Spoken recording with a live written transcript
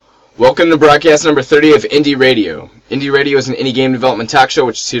Welcome to broadcast number 30 of Indie Radio. Indie Radio is an indie game development talk show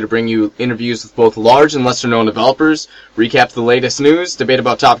which is here to bring you interviews with both large and lesser-known developers, recap the latest news, debate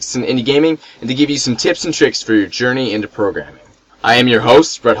about topics in indie gaming, and to give you some tips and tricks for your journey into programming. I am your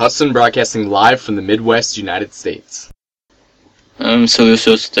host, Brett Hudson, broadcasting live from the Midwest United States. I'm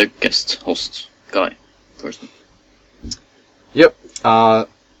Cellusious, the guest host guy, person. Yep,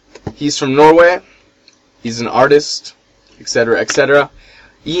 he's from Norway, he's an artist, etc., etc.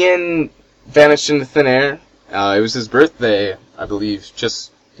 Ian vanished into thin air. It was his birthday, I believe,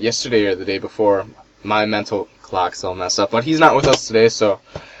 just yesterday or the day before. My mental clock's all messed up, but he's not with us today, so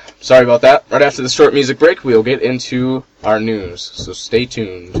sorry about that. Right after the short music break, we'll get into our news, so stay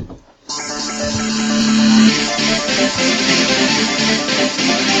tuned.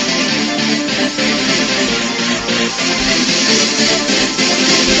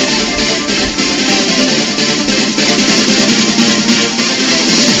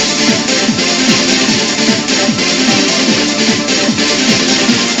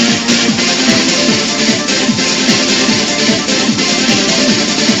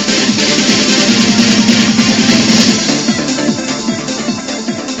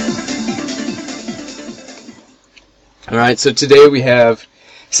 Alright, so today we have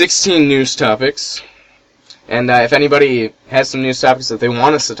 16 news topics, and if anybody has some news topics that they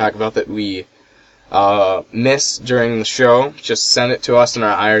want us to talk about that we missed during the show, just send it to us in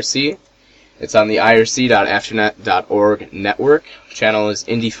our IRC. It's on the irc.afternet.org network. Channel is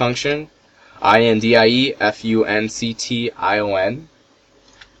Indie Function, INDIEFUNCTION.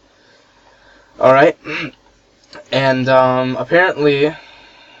 Alright, and apparently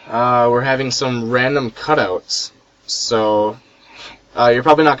we're having some random cutouts. So, you're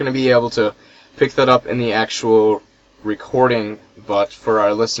probably not going to be able to pick that up in the actual recording, but for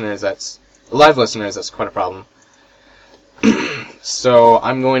our listeners, live listeners, that's quite a problem. So,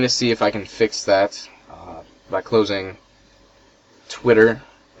 I'm going to see if I can fix that by closing Twitter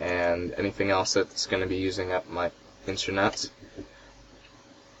and anything else that's going to be using up my internet.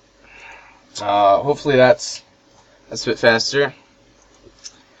 Hopefully that's a bit faster.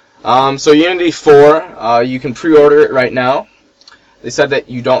 So Unity 4, you can pre-order it right now. They said that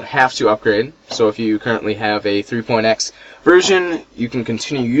you don't have to upgrade, so if you currently have a 3.x version, you can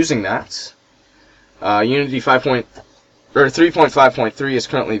continue using that. Unity 3.5.3 is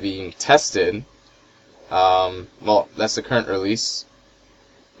currently being tested. Well, that's the current release.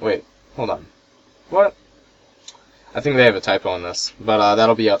 Wait, hold on. What? I think they have a typo on this, but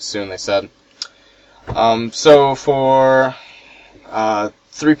that'll be out soon, they said. So for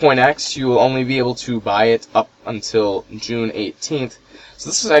 3.x, you will only be able to buy it up until June 18th. So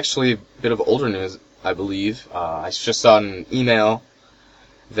this is actually a bit of older news, I believe. I just saw an email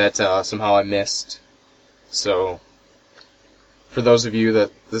that somehow I missed. So, for those of you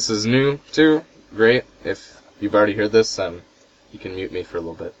that this is new to, great. If you've already heard this, you can mute me for a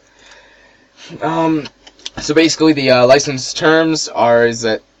little bit. So basically the license terms is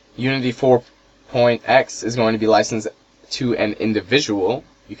that Unity 4.x is going to be licensed to an individual.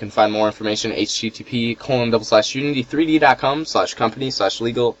 You can find more information at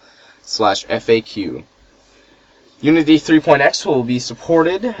http://unity3d.com/company/legal/FAQ. Unity 3.x will be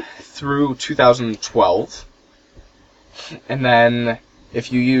supported through 2012. And then,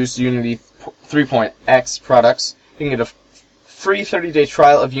 if you use Unity 3.x products, you can get a free 30-day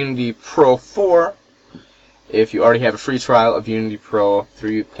trial of Unity Pro 4 if you already have a free trial of Unity Pro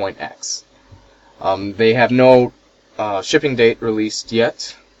 3.x. They have no shipping date released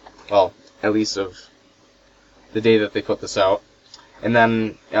yet. Well, at least of the day that they put this out. And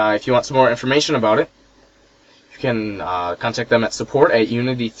then, if you want some more information about it, you can contact them at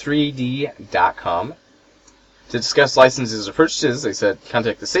support@unity3d.com. To discuss licenses or purchases, they said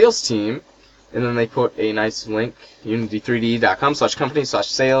contact the sales team, and then they put a nice link,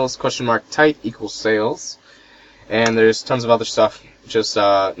 unity3d.com/company/sales, !type equals sales. And there's tons of other stuff, just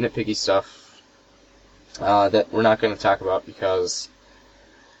nitpicky stuff that we're not going to talk about because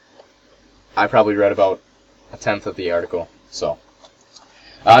I probably read about a tenth of the article. So,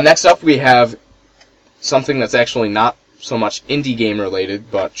 next up we have something that's actually not so much indie game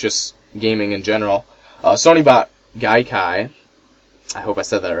related, but just gaming in general. Sony bought Gaikai. I hope I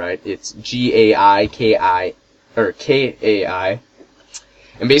said that right. It's Gaikai, or Kai,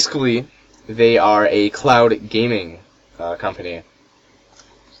 and basically they are a cloud gaming company.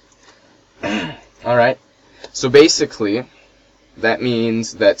 All right. So basically, that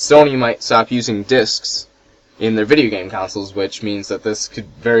means that Sony might stop using discs in their video game consoles, which means that this could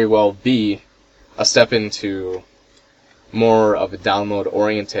very well be a step into more of a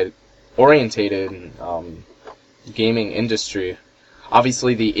download-oriented gaming industry.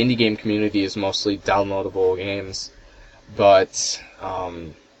 Obviously, the indie game community is mostly downloadable games, but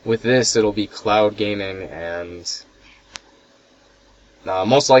with this, it'll be cloud gaming, and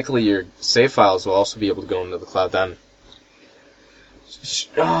most likely your save files will also be able to go into the cloud then.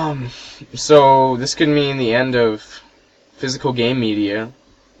 So this could mean the end of physical game media,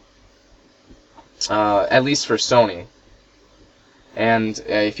 at least for Sony. And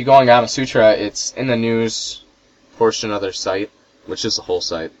if you go on Gamasutra, it's in the news portion of their site, which is the whole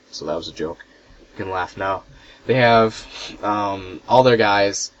site, so that was a joke. You can laugh now. They have all their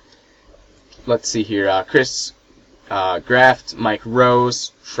guys. Let's see here. Chris Graft, Mike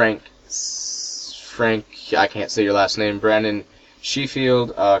Rose, Frank, I can't say your last name, Brandon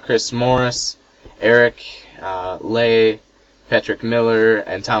Sheffield, Chris Morris, Eric Lay, Patrick Miller,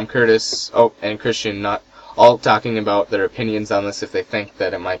 and Tom Curtis, and Christian Nutt, all talking about their opinions on this, if they think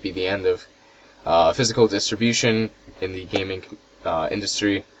that it might be the end of physical distribution in the gaming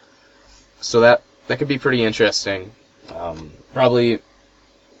industry. So that could be pretty interesting. Probably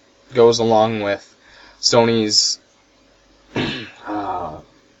goes along with Sony's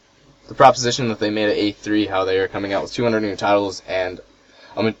the proposition that they made at A3, how they are coming out with 200 new titles, and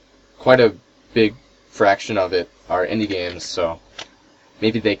quite a big fraction of it are indie games, so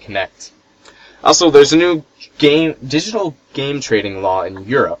maybe they connect. Also, there's a new digital game trading law in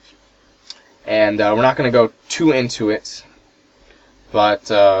Europe, and we're not going to go too into it, but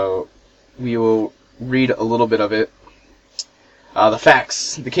we will read a little bit of it. The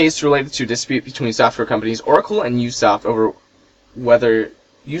facts. The case related to a dispute between software companies Oracle and Ubisoft over whether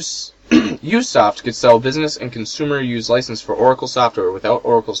Ubisoft could sell business and consumer use license for Oracle software without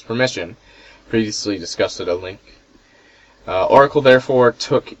Oracle's permission, previously discussed at a link. Oracle therefore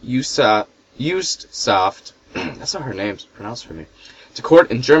took Ubisoft, that's not her name, pronounce for me, to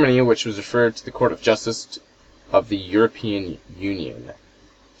court in Germany, which was referred to the Court of Justice of the European Union.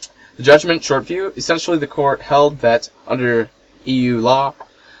 The judgment, short view, essentially the court held that under EU law,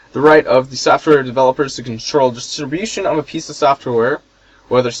 the right of the software developers to control distribution of a piece of software,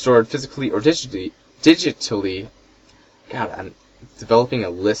 whether stored physically or digitally, God, I'm developing a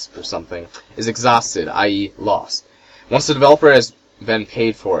lisp or something, is exhausted, i.e. lost, once the developer has been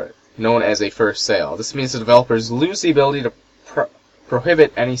paid for it, known as a first sale. This means the developers lose the ability to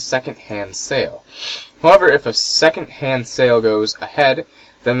prohibit any second-hand sale. However, if a second-hand sale goes ahead,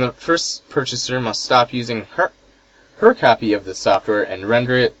 then the first purchaser must stop using her copy of the software and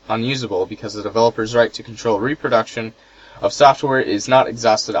render it unusable because the developer's right to control reproduction of software is not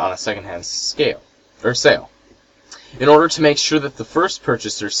exhausted on a second-hand sale. In order to make sure that the first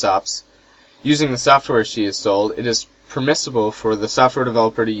purchaser stops using the software she has sold, it is permissible for the software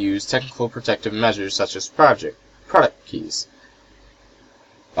developer to use technical protective measures such as product keys.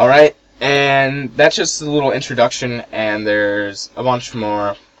 Alright, and that's just a little introduction, and there's a bunch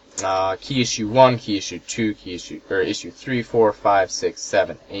more. Key issue 1, key issue 2, issue 3, 4, 5, 6,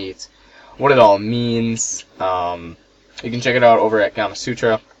 7, 8. What it all means. You can check it out over at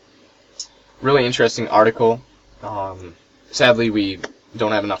Gamasutra. Really interesting article. Sadly, we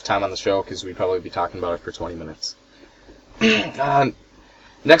don't have enough time on the show because we'd probably be talking about it for 20 minutes.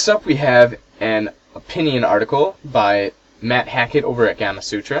 Next up, we have an opinion article by Matt Hackett over at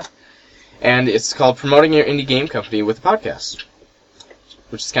Gamasutra, and it's called Promoting Your Indie Game Company with a Podcast,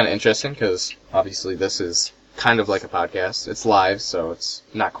 which is kind of interesting because obviously this is kind of like a podcast. It's live, so it's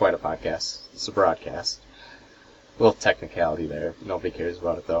not quite a podcast. It's a broadcast. A little technicality there. Nobody cares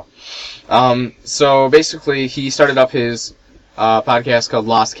about it, though. So basically, he started up his podcast called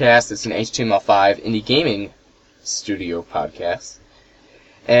Lost Cast. It's an HTML5 indie gaming studio podcast.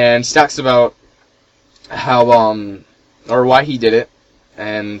 And he talks about how, or why he did it.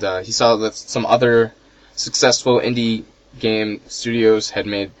 And he saw that some other successful indie game studios had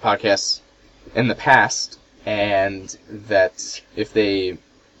made podcasts in the past, and that if they,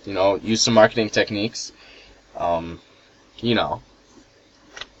 use some marketing techniques, he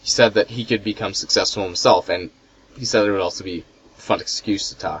said that he could become successful himself, and he said it would also be a fun excuse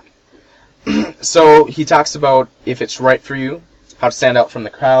to talk. So he talks about if it's right for you, how to stand out from the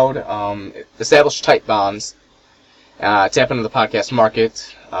crowd, establish tight bonds, tap into the podcast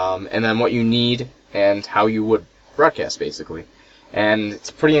market, and then what you need and how you would broadcast, basically. And it's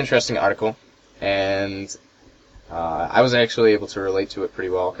a pretty interesting article, and I was actually able to relate to it pretty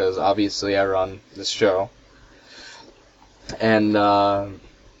well, because obviously I run this show. And, I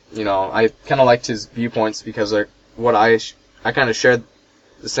kind of liked his viewpoints because I kind of shared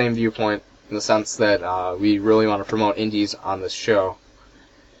the same viewpoint in the sense that we really want to promote indies on this show.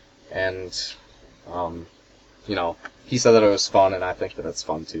 And, he said that it was fun, and I think that it's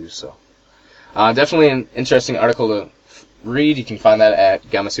fun too, so. Definitely an interesting article to read, you can find that at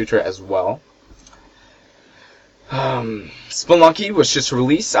Gamasutra as well. Spelunky was just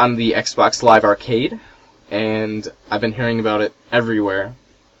released on the Xbox Live Arcade, and I've been hearing about it everywhere.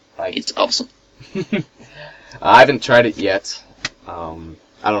 It's awesome. I haven't tried it yet.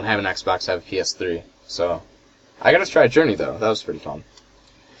 I don't have an Xbox, I have a PS3, so I gotta try Journey though. That was pretty fun.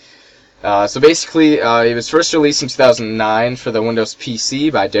 So basically, it was first released in 2009 for the Windows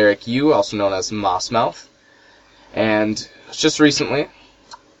PC by Derek Yu, also known as Mossmouth, and just recently,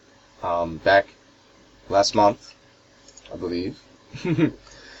 back last month, I believe,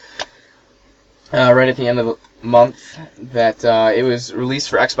 right at the end of the month, that it was released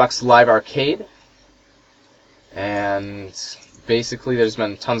for Xbox Live Arcade, and basically there's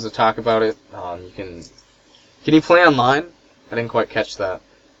been tons of talk about it. Can you play online? I didn't quite catch that.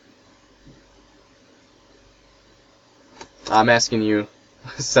 I'm asking you,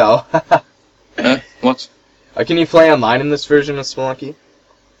 Cell. What? Can you play online in this version of Spelunky?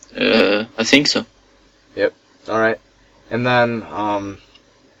 I think so. Yep. Alright. And then,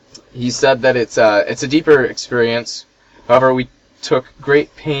 he said that it's a deeper experience. However, we took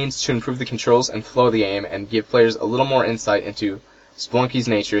great pains to improve the controls and flow of the game and give players a little more insight into Spelunky's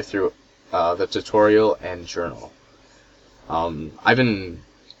nature through the tutorial and journal. I've been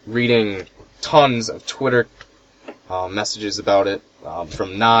reading tons of Twitter messages about it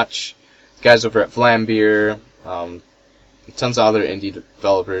from Notch, guys over at Vlambeer, tons of other indie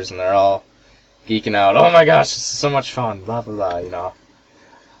developers, and they're all geeking out. Oh my gosh, this is so much fun, blah blah blah, you know.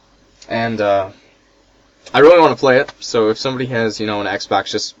 And I really want to play it, so if somebody has, an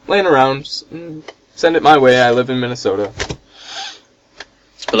Xbox just laying around, send it my way. I live in Minnesota.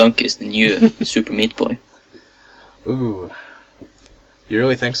 Spelunky is the new Super Meat Boy. Ooh. You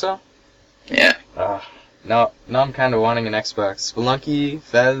really think so? Yeah. Now I'm kind of wanting an Xbox. Spelunky,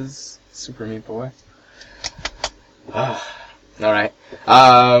 Fez, Super Meat Boy. Alright.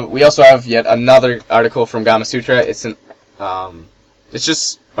 We also have yet another article from Gamasutra. It's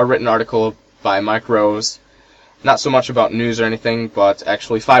just a written article by Mike Rose. Not so much about news or anything, but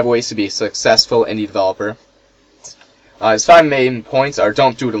actually 5 ways to be a successful indie developer. His 5 main points are: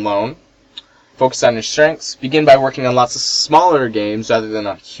 don't do it alone. Focus on your strengths. Begin by working on lots of smaller games rather than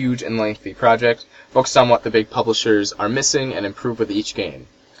a huge and lengthy project. Focus on what the big publishers are missing and improve with each game.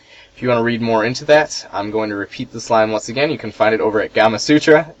 If you want to read more into that, I'm going to repeat this line once again. You can find it over at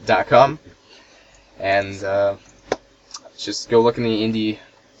gamasutra.com. And just go look in the indie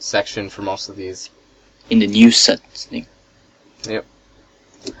section for most of these. In the news setting. Yep.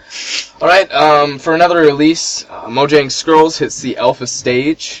 Alright, for another release, Mojang Scrolls hits the alpha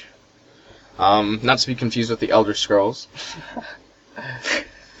stage. Not to be confused with the Elder Scrolls.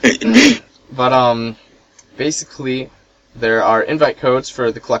 But, basically, there are invite codes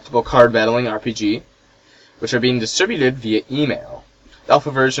for the collectible card battling RPG, which are being distributed via email. The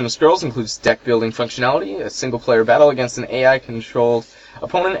alpha version of Scrolls includes deck building functionality, a single-player battle against an AI-controlled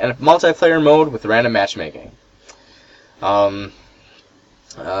opponent, and a multiplayer mode with random matchmaking.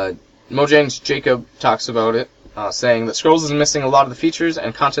 Mojang's Jacob talks about it, saying that Scrolls is missing a lot of the features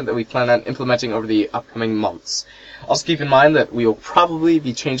and content that we plan on implementing over the upcoming months. Also keep in mind that we will probably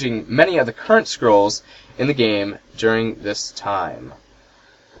be changing many of the current Scrolls in the game during this time.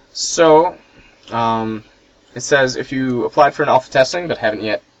 So, it says, if you applied for an alpha testing but haven't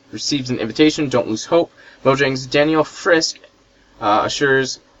yet received an invitation, don't lose hope. Mojang's Daniel Frisk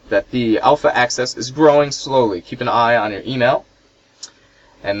assures that the alpha access is growing slowly. Keep an eye on your email.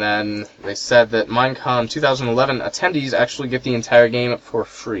 And then they said that Minecon 2011 attendees actually get the entire game for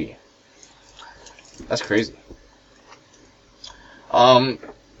free. That's crazy.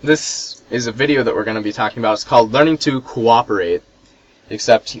 This is a video that we're going to be talking about. It's called Learning to Cooperate,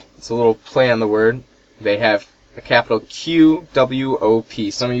 except it's a little play on the word. They have a capital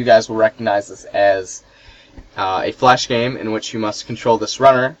QWOP. Some of you guys will recognize this as a flash game in which you must control this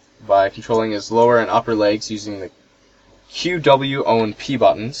runner by controlling his lower and upper legs using the Q, W, O, and P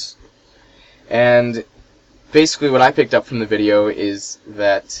buttons. And basically what I picked up from the video is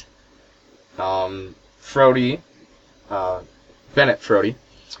that Frody, Bennett Frody,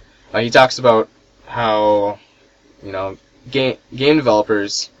 he talks about how, game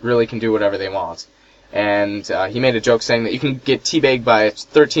developers really can do whatever they want. And he made a joke saying that you can get teabagged by a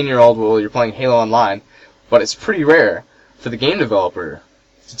 13-year-old while you're playing Halo Online, but it's pretty rare for the game developer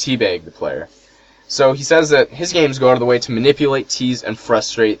to teabag the player. So he says that his games go out of the way to manipulate, tease, and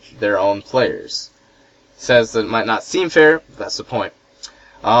frustrate their own players. He says that it might not seem fair, but that's the point.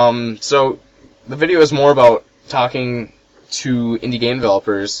 So the video is more about talking to indie game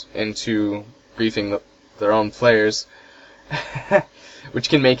developers into briefing their own players. which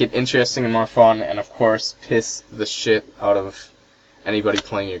can make it interesting and more fun, and of course, piss the shit out of anybody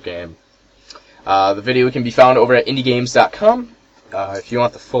playing your game. The video can be found over at indiegames.com. If you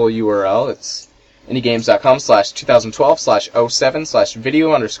want the full URL, it's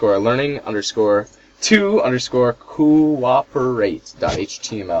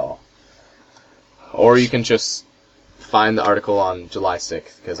indiegames.com/07/video_learning_2_cooperate.html. Or you can just find the article on July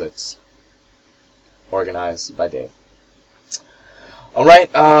 6th, because it's organized by date.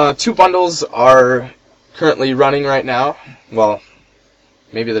 Alright, 2 bundles are currently running right now. Well,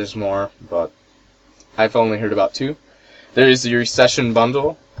 maybe there's more, but I've only heard about 2. There is the Recession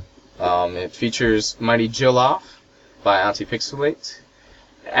bundle. It features Mighty Olav by Antipixelate,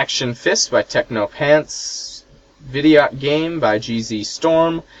 Action Fist by Techno Pants, Video Game by GZ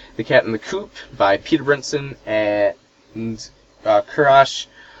Storm, The Cat in the Coop by Peter Brinson, and Kurash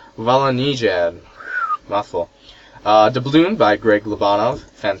Valanijad. Mouthful. Doubloon by Greg Lobanov.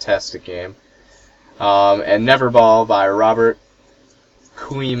 Fantastic game. And Neverball by Robert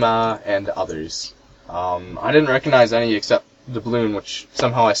Kuima and others. I didn't recognize any except Doubloon, which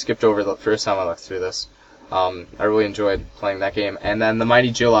somehow I skipped over the first time I looked through this. I really enjoyed playing that game. And then the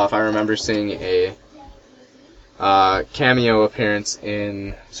Mighty Jillof, I remember seeing a cameo appearance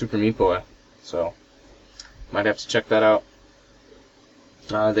in Super Meat Boy. So, might have to check that out.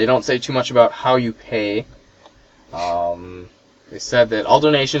 They don't say too much about how you pay. They said that all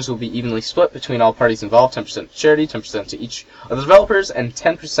donations will be evenly split between all parties involved, 10% to charity, 10% to each of the developers, and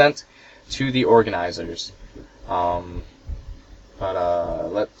 10% to the organizers.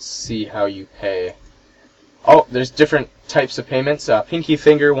 Let's see how you pay. Oh, there's different types of payments. Pinky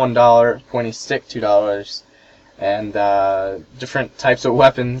finger, $1. Pointy stick, $2. And different types of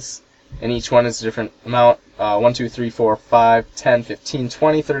weapons. And each one is a different amount. 1, 2, 3, 4, 5, 10, 15,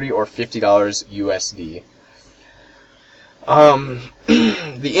 20, 30, or $50 USD.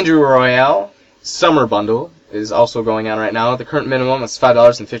 The Injury Royale Summer Bundle is also going on right now. The current minimum is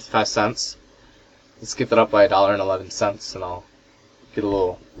 $5.55. Let's get that up by $1.11, and I'll get a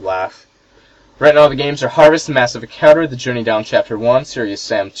little laugh. Right now the games are Harvest, Massive Encounter, The Journey Down Chapter 1, Serious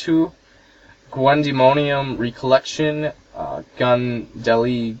Sam 2, Gwendemonium Recollection, Gun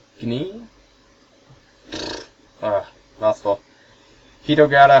Deli Gni, mouthful,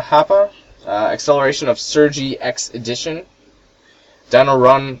 Hitogata Happa, Acceleration of Surgy X Edition, Dino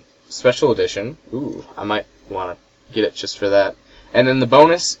Run Special Edition, ooh, I might want to get it just for that, and then the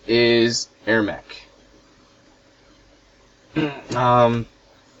bonus is Air Mech.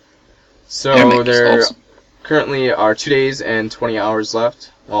 So there awesome. currently are 2 days and 20 hours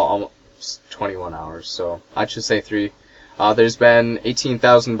left. Well, almost 21 hours, so I should say 3. There's been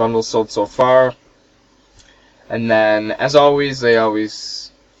 18,000 bundles sold so far. And then, as always,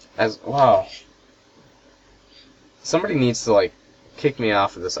 wow. Somebody needs to, kick me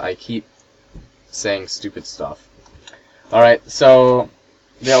off of this. I keep saying stupid stuff. Alright, so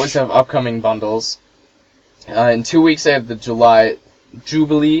they always have upcoming bundles. In 2 weeks, they have the July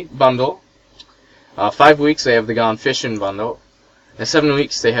Jubilee bundle. 5 weeks, they have the Gone Fishing bundle. And 7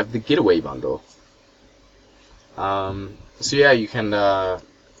 weeks, they have the Getaway bundle. So yeah, you can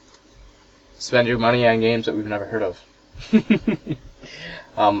spend your money on games that we've never heard of.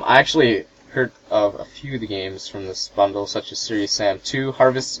 I actually heard of a few of the games from this bundle, such as Serious Sam 2.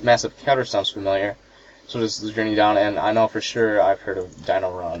 Harvest Massive Encounter sounds familiar. So does The Journey Down, and I know for sure I've heard of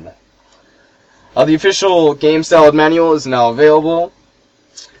Dino Run. The official Game Salad Manual is now available.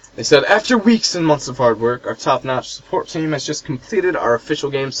 They said, after weeks and months of hard work, our top-notch support team has just completed our official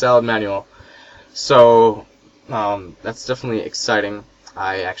Game Salad Manual. So, that's definitely exciting.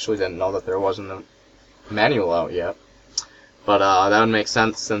 I actually didn't know that there wasn't a manual out yet. But that would make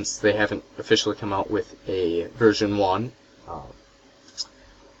sense since they haven't officially come out with a version 1.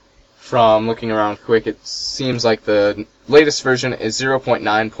 From looking around quick, it seems like the latest version is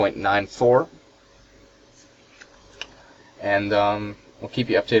 0.9.94. And we'll keep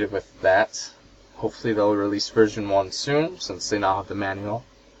you updated with that. Hopefully they'll release version 1 soon, since they now have the manual.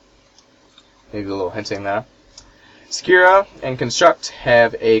 Maybe a little hinting there. Skira and Construct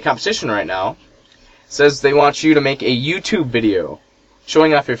have a competition right now. It says they want you to make a YouTube video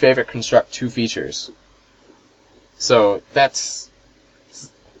showing off your favorite Construct 2 features. So that's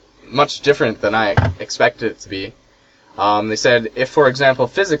much different than I expected it to be. They said, if, for example,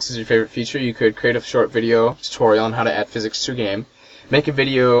 physics is your favorite feature, you could create a short video tutorial on how to add physics to a game, make a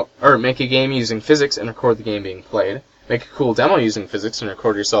game using physics and record the game being played, make a cool demo using physics and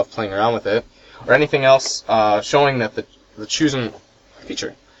record yourself playing around with it, or anything else showing that the chosen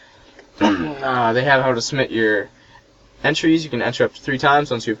feature. They have how to submit your entries. You can enter up to 3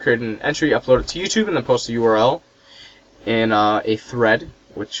 times. Once you've created an entry, upload it to YouTube and then post the URL. in a thread,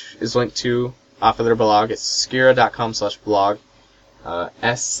 which is linked to off of their blog. It's skira.com/blog.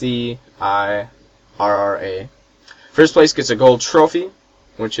 SCIRRA. First place gets a gold trophy,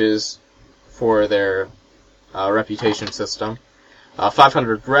 which is for their reputation system.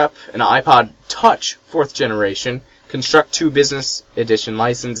 500 rep, an iPod Touch 4th generation, Construct 2 Business Edition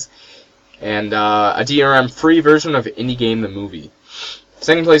license, and a DRM-free version of Indie Game the Movie.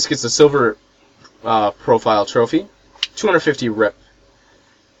 Second place gets a silver profile trophy, 250 rep.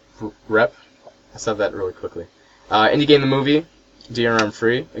 I said that really quickly. Indie Game the Movie,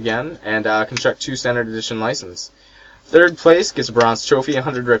 DRM-free again, and Construct 2 Standard Edition license. Third place gets a bronze trophy,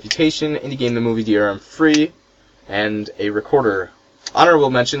 100 reputation, Indie Game the Movie DRM-free, and a recorder. Honorable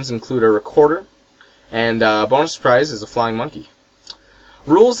mentions include a recorder, and bonus prize is a flying monkey.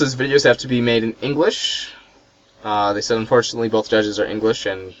 Rules is videos have to be made in English. They said unfortunately both judges are English,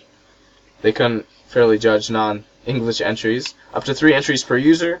 and they couldn't fairly judge non-English entries. Up to 3 entries per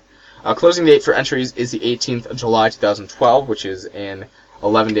user. Closing date for entries is the 18th of July 2012, which is in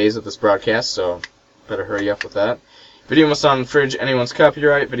 11 days of this broadcast, so better hurry up with that. Video must not infringe anyone's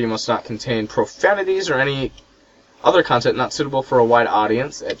copyright. Video must not contain profanities or any other content not suitable for a wide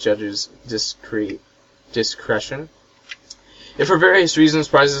audience at judges' discretion. If for various reasons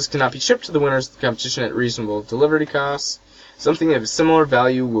prizes cannot be shipped to the winners of the competition at reasonable delivery costs, something of similar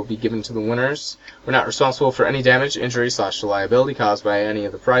value will be given to the winners. We're not responsible for any damage, injury, / liability caused by any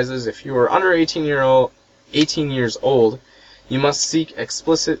of the prizes. If you are under 18 years old, you must seek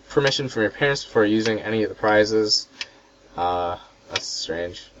explicit permission from your parents before using any of the prizes. That's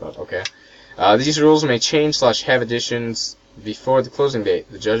strange, but okay. These rules may change / have additions before the closing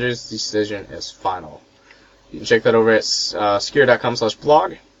date. The judge's decision is final. You can check that over at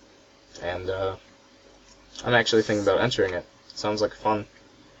skira.com/blog, and I'm actually thinking about entering it. Sounds like fun.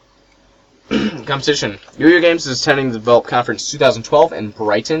 Competition. Yo-Yo Games is attending the Develop Conference 2012 in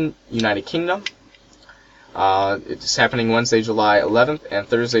Brighton, United Kingdom. It's happening Wednesday, July 11th and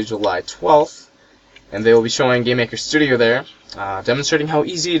Thursday, July 12th. And they will be showing Game Maker Studio there, demonstrating how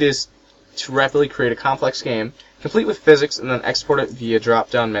easy it is to rapidly create a complex game, complete with physics, and then export it via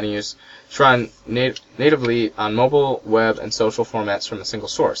drop-down menus to run natively on mobile, web, and social formats from a single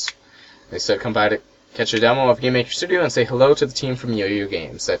source. They said come by to catch a demo of Game Maker Studio and say hello to the team from Yo-Yo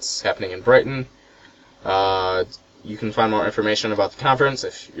Games. That's happening in Brighton. You can find more information about the conference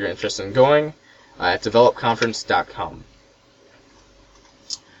if you're interested in going at developconference.com.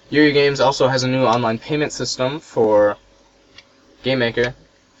 Yo-Yo Games also has a new online payment system for Game Maker.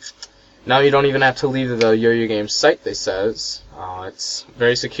 Now you don't even have to leave the Yo-Yo Games site, they says. It's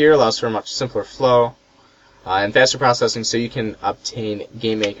very secure, allows for a much simpler flow, and faster processing, so you can obtain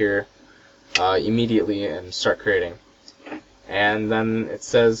Game Maker immediately and start creating. And then it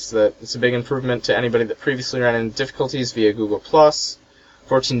says that it's a big improvement to anybody that previously ran into difficulties via Google+,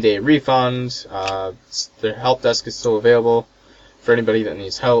 14-day refund, their help desk is still available for anybody that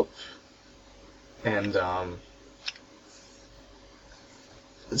needs help, and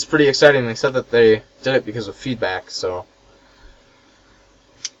it's pretty exciting. They said that they did it because of feedback, so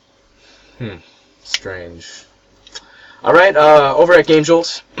strange. Alright, over at Game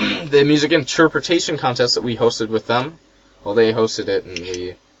Jolt, the music interpretation contest that we hosted with them, well, they hosted it and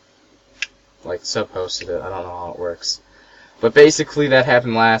we sub-hosted it. I don't know how it works, but basically that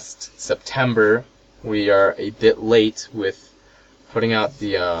happened last September. We are a bit late with putting out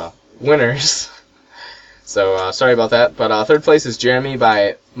the winners. So, sorry about that. But third place is Jeremy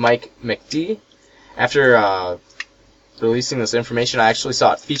by Mike McD. After releasing this information, I actually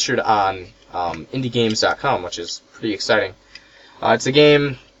saw it featured on indiegames.com, which is pretty exciting. It's a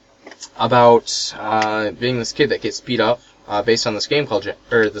game about being this kid that gets beat up, based on this game called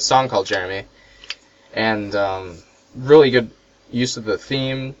the song called Jeremy, and really good use of the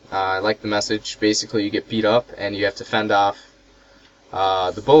theme. I like the message. Basically, you get beat up and you have to fend off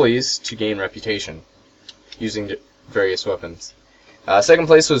the bullies to gain reputation using various weapons. Second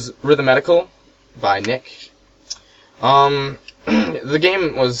place was Rhythmetical by Nick. The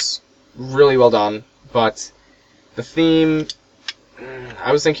game was really well done, but the theme,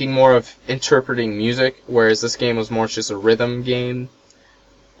 I was thinking more of interpreting music, whereas this game was more just a rhythm game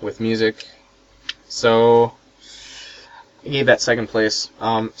with music. So I gave that second place.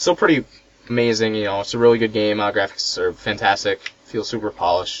 Still pretty amazing, it's a really good game. Graphics are fantastic, feels super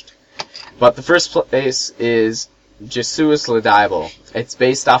polished. But the first place is Jesus Le Diable. It's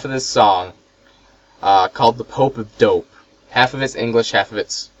based off of this song called The Pope of Dope. Half of it's English, half of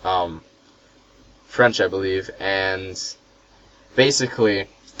it's French, I believe. And basically,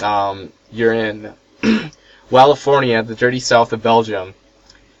 you're in California, the dirty south of Belgium,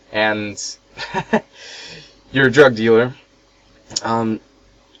 and you're a drug dealer.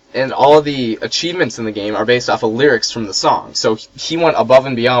 And all of the achievements in the game are based off of lyrics from the song. So he went above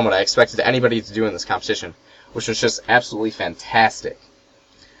and beyond what I expected anybody to do in this competition, which was just absolutely fantastic.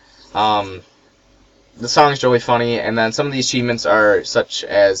 The song is really funny, and then some of the achievements are such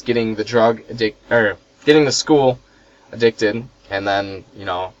as getting the getting the school addicted, and then, you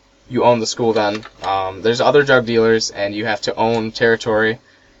know, you own the school then. There's other drug dealers, and you have to own territory.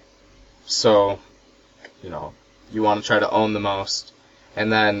 So, you know, you want to try to own the most. And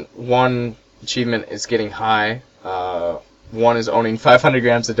then one achievement is getting high. One is owning 500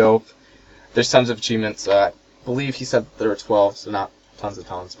 grams of dope. There's tons of achievements. I believe he said there were 12, so not tons of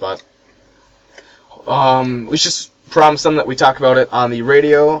tons. But we just promised them that we talk about it on the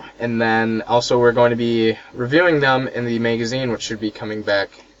radio. And then also we're going to be reviewing them in the magazine, which should be coming back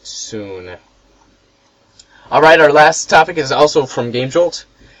soon. Alright, our last topic is also from Game Jolt.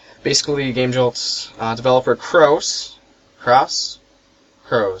 Basically, Game Jolt's developer Crows.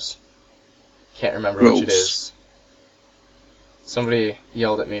 Can't remember which it is. Somebody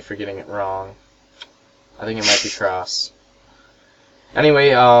yelled at me for getting it wrong. I think it might be Cross. Anyway,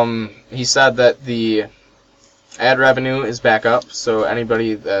 he said that the ad revenue is back up, so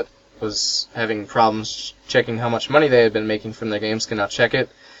anybody that was having problems checking how much money they had been making from their games can now check it.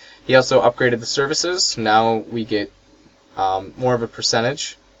 He also upgraded the services. Now we get more of a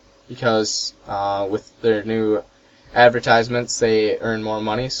percentage, because with their new advertisements, they earn more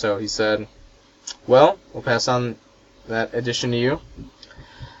money. So he said, well, we'll pass on that addition to you.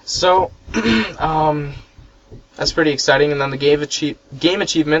 So, that's pretty exciting. And then the game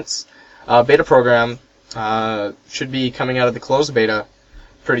achievements beta program should be coming out of the closed beta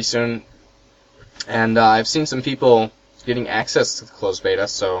pretty soon. And I've seen some people getting access to the closed beta,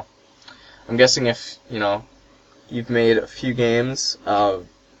 so I'm guessing if, you know, you've made a few games, it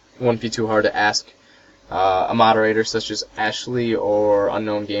wouldn't be too hard to ask a moderator such as Ashley or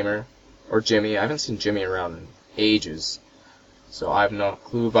Unknown Gamer or Jimmy. I haven't seen Jimmy around in ages, so I have no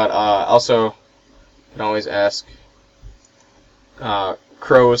clue. But also, you can always ask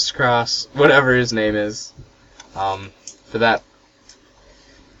Cross, whatever his name is, for that.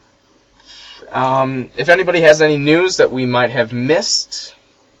 If anybody has any news that we might have missed,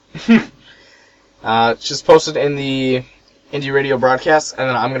 just post it in the Indie Radio broadcast, and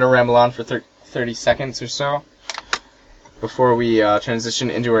then I'm going to ramble on for 30 seconds or so before we transition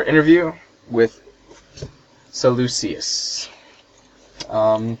into our interview with Cellusious.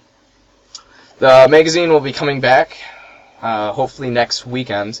 The magazine will be coming back, hopefully next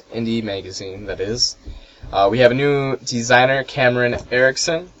weekend. Indie Magazine, that is. We have a new designer, Cameron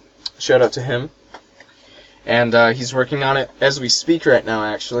Erickson. Shout out to him. And he's working on it as we speak right now,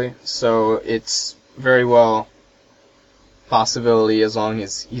 actually. So it's very well possibility, as long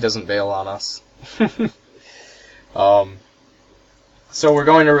as he doesn't bail on us. So we're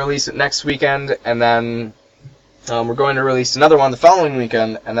going to release it next weekend, and then we're going to release another one the following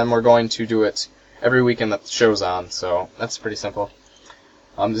weekend, and then we're going to do it every weekend that the show's on. So that's pretty simple.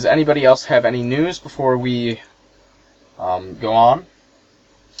 Does anybody else have any news before we go on?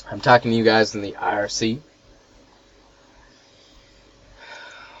 I'm talking to you guys in the IRC.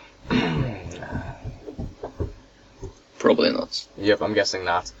 Probably not. Yep, I'm guessing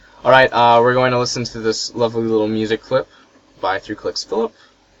not. Alright, we're going to listen to this lovely little music clip by 3 Clicks Philip,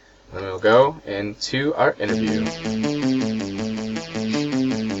 and then we'll go into our interview.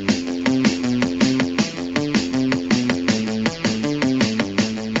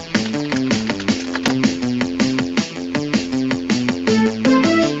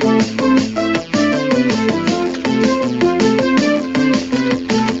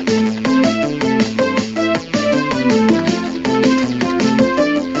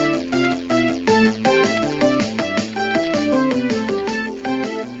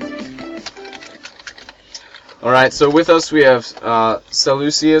 Alright, so with us we have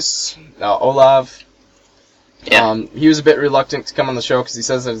Cellusious, Olav. Yeah. He was a bit reluctant to come on the show because he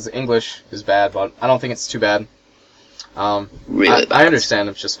says that his English is bad, but I don't think it's too bad. Really bad. I understand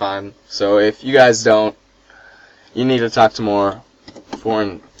him just fine. So if you guys don't, you need to talk to more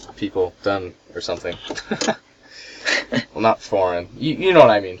foreign people then, or something. Well, not foreign. You know what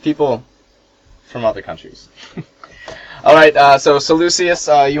I mean. People from other countries. Alright, so Cellusious,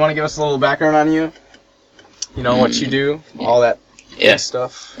 you want to give us a little background on you? You know, what you do, all that good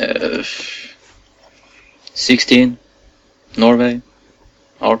stuff. 16, Norway,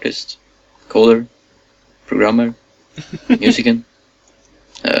 artist, coder, programmer, musician,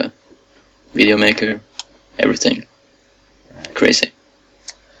 video maker, everything. Crazy.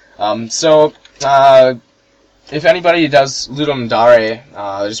 So, if anybody does Ludum Dare,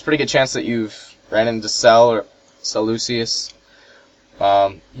 there's a pretty good chance that you've ran into Cell or Cellusious.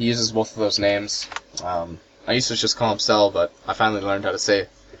 He uses both of those names. I used to just call him Cell, but I finally learned how to say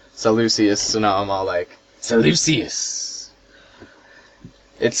Cellusious, so now I'm all like, Cellusious!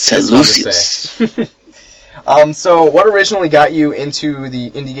 It's fun to say. So what originally got you into the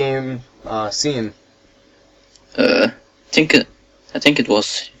indie game scene? I think it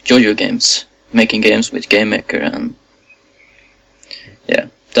was JoJo games, making games with Game Maker, and yeah,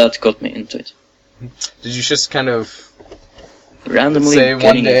 that got me into it. Did you just kind of Randomly say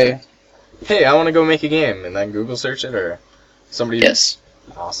one day, it. hey, I want to go make a game, and then Google search it, or somebody? Yes.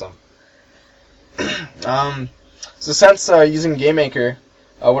 Awesome. So since using Game Maker,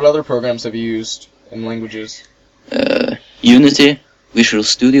 what other programs have you used in languages? Unity, Visual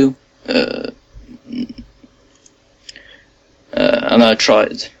Studio, and I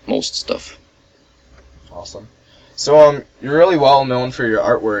tried most stuff. Awesome. So you're really well known for your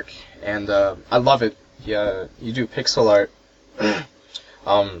artwork, and I love it. Yeah, you do pixel art.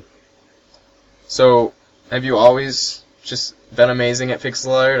 So have you always just been amazing at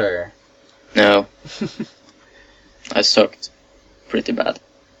pixel art, or? No. I sucked pretty bad.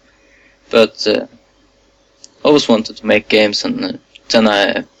 But I always wanted to make games, and then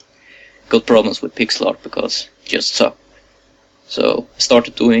I got problems with pixel art because it just sucked. So I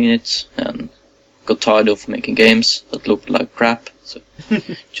started doing it and got tired of making games that looked like crap. So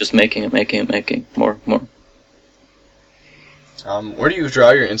just making more. Where do you draw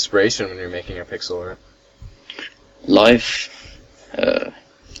your inspiration when you're making a pixel art? Life,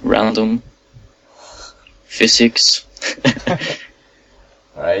 random, physics.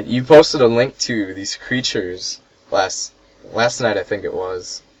 Alright, you posted a link to these creatures last night, I think it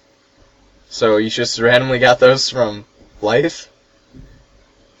was. So you just randomly got those from life?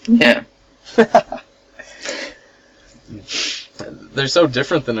 Yeah. They're so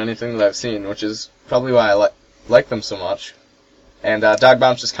different than anything that I've seen, which is probably why I like them so much. And Dog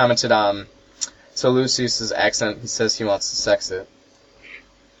Bomb just commented on Cellusius' accent. He says he wants to sex it.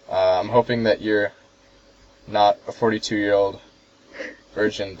 I'm hoping that you're not a 42-year-old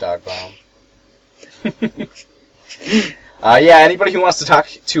virgin, Dog Bomb. Yeah, anybody who wants to talk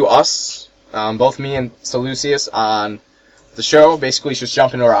to us, both me and Cellusius, on the show, basically just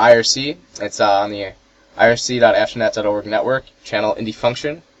jump into our IRC. It's on the irc.afternet.org network, channel Indie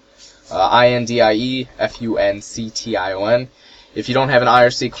Function, INDIEFUNCTION. If you don't have an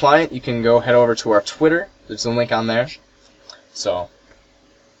IRC client, you can go head over to our Twitter. There's a link on there. So,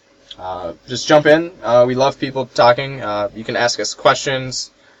 just jump in. We love people talking. You can ask us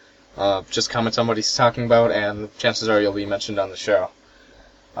questions. Just comment on what he's talking about, and chances are you'll be mentioned on the show.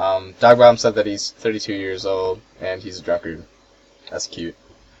 Dog Bomb said that he's 32 years old, and he's a drunkard. That's cute.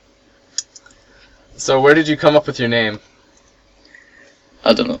 So where did you come up with your name?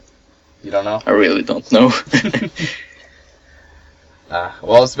 I don't know. You don't know? I really don't know.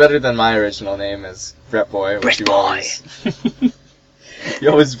 Well, it's better than my original name as Brett Boy, which you always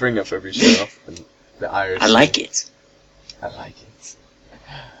bring up every show. The Irish. I like it. I like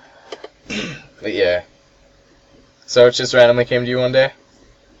it. But yeah. So it just randomly came to you one day?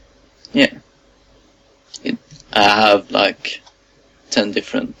 Yeah. I have like 10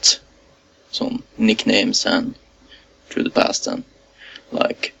 different some nicknames and through the past, and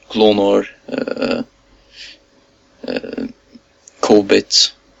like Clonor,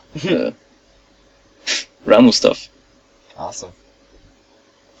 Cobit, random stuff. Awesome.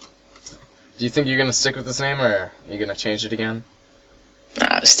 Do you think you're gonna stick with this name, or are you gonna change it again?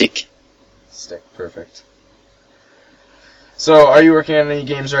 Stick. Stick, perfect. So, are you working on any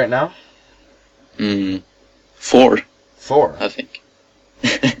games right now? 4. 4? I think.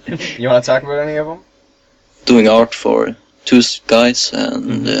 You want to talk about any of them? Doing art for 2 guys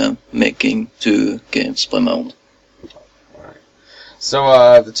and making 2 games by my own. Alright.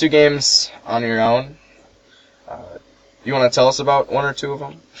 So, the 2 games on your own, you want to tell us about 1 or 2 of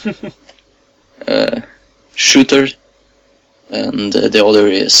them? Shooter, and the other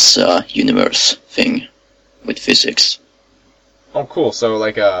is universe thing with physics. Oh, cool. So,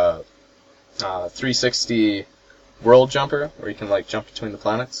 like a 360 world jumper, where you can, like, jump between the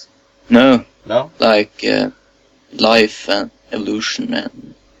planets? No. No? Like life and evolution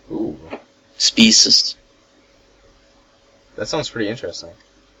and Ooh. species. That sounds pretty interesting.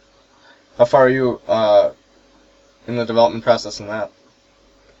 How far are you in the development process in that?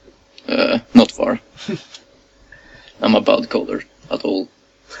 Not far. I'm a bad coder at all.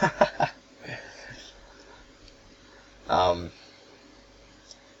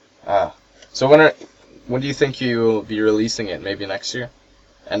 So when do you think you'll be releasing it? Maybe next year?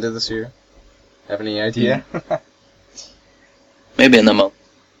 End of this year? Have any idea? Maybe in a month.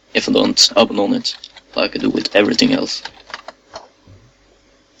 if I don't abandon it, like I do with everything else.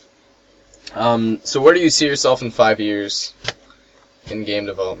 So where do you see yourself in 5 years in game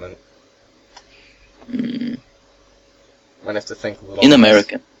development? Might have to think a little. In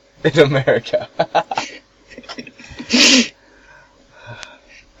America. In America.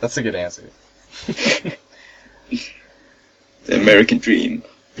 That's a good answer. The American dream.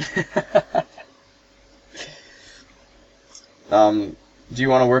 Do you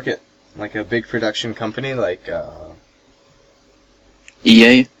want to work at like a big production company like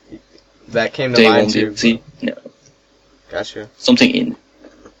EA? That came to They mind won't too. see. No. Gotcha. Something in.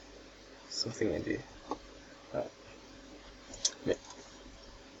 Something indie.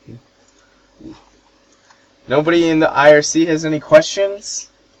 Nobody in the IRC has any questions?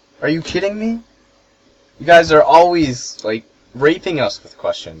 Are you kidding me? You guys are always, like, raping us with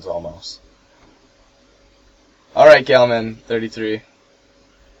questions, almost. Alright, Galman, 33.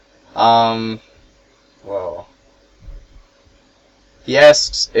 Whoa. He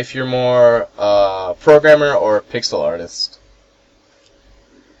asks if you're more programmer or pixel artist.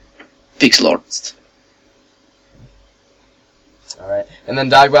 Pixel artist. Alright. And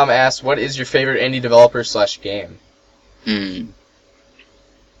then Dogbomb asks, what is your favorite indie developer / game?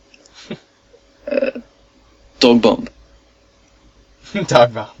 Dogbomb.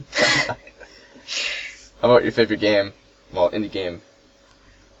 Dogbomb. How about your favorite game? Well, indie game.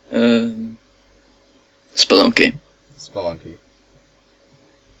 Spelunky. Spelunky.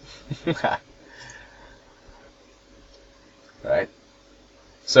 Right.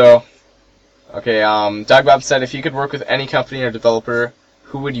 So, okay, Dogbomb said if you could work with any company or developer,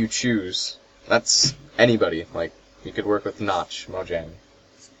 who would you choose? That's anybody. Like, you could work with Notch, Mojang.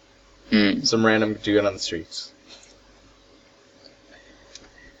 Some random dude on the streets.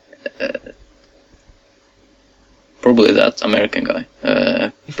 Probably that American guy,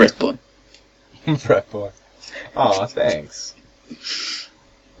 Brett Boy. Brett Boy. Aw, thanks.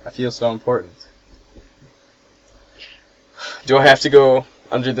 I feel so important. Do I have to go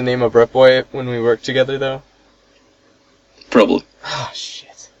under the name of Brett Boy when we work together, though? Probably. Ah,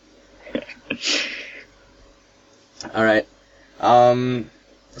 shit. Alright.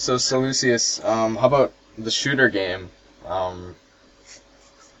 So Cellusious, how about the shooter game? How's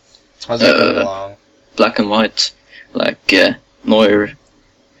that coming along? Black and white, like Noir,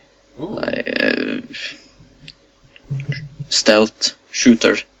 stealth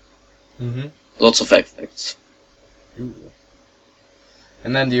shooter. Lots of effects. Ooh.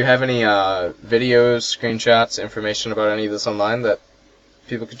 And then, do you have any videos, screenshots, information about any of this online that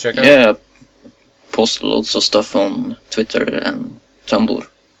people could check out? Yeah, post lots of stuff on Twitter and Tumblr.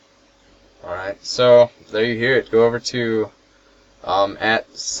 Alright, so there you hear it. Go over to at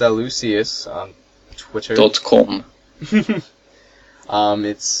Cellusious on Twitter. .com. It's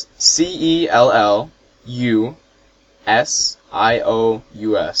CELLUSIOUS.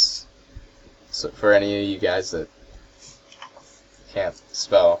 So for any of you guys that can't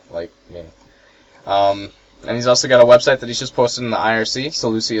spell like me. And he's also got a website that he's just posted in the IRC,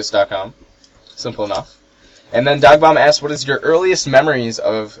 Cellusious.com. Simple enough. And then Dogbomb asks, what is your earliest memories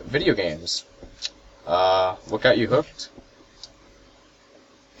of video games? What got you hooked?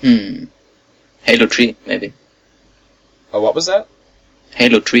 Halo 3, maybe. Oh, what was that?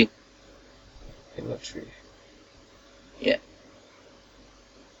 Halo 3. Halo 3. Yeah.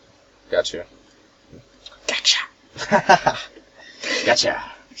 Gotcha. Gotcha. Gotcha.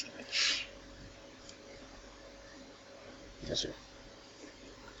 Gotcha.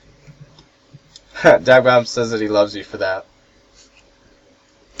 Dogbomb says that he loves you for that.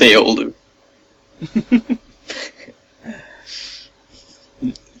 They all do.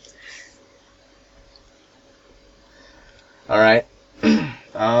 Alright. Been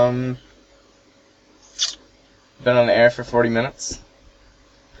on the air for 40 minutes.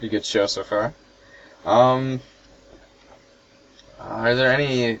 Pretty good show so far. Are there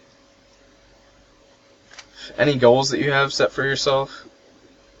any goals that you have set for yourself?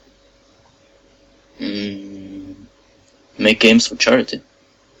 Make games for charity.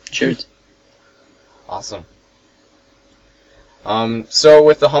 Awesome. So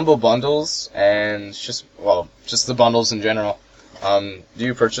with the humble bundles and just the bundles in general, do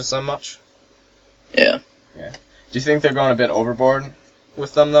you purchase them much? Yeah. Yeah. Do you think they're going a bit overboard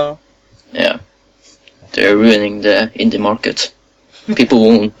with them though? Yeah. They're ruining the indie market. People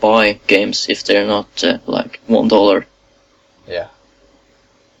won't buy games if they're not like $1. Yeah.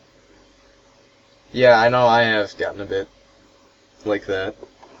 Yeah, I know I have gotten a bit like that.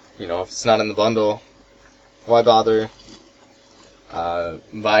 You know, if it's not in the bundle, why bother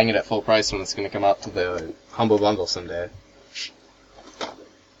buying it at full price when it's going to come out to the humble bundle someday?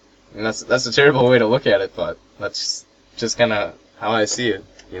 And that's a terrible way to look at it, but that's just kind of how I see it.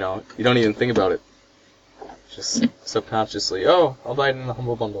 You know, you don't even think about it. Just subconsciously, oh, I'll buy it in a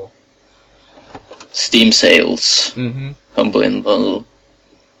Humble Bundle. Steam sales. Mm-hmm. Humble in Bundle.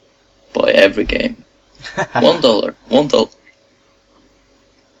 Buy every game. $1. $1.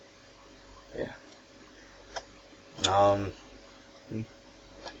 Yeah.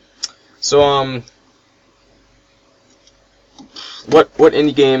 So, what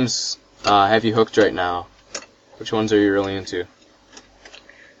indie games have you hooked right now? Which ones are you really into?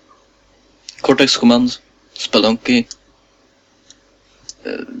 Cortex Command, Spelunky,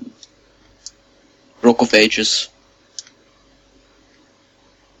 Rock of Ages.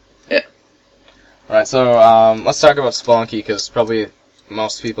 Yeah. Alright, so let's talk about Spelunky, because probably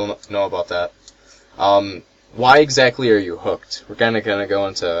most people know about that. Why exactly are you hooked? We're kind of going to go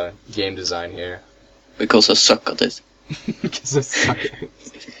into game design here. Because I suck at it. Because I suck at it.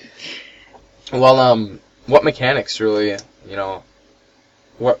 Well, what mechanics really, you know,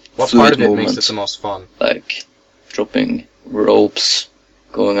 what part of it makes it the most fun? Like dropping ropes,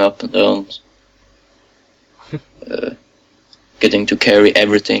 going up and down, getting to carry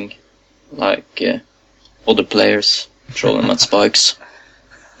everything, like other players, throw them at spikes,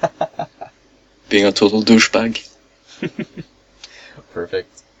 being a total douchebag.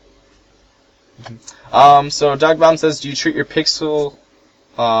 Perfect. So Dogbomb says, do you treat your pixel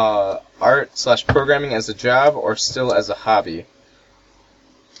art/programming as a job or still as a hobby?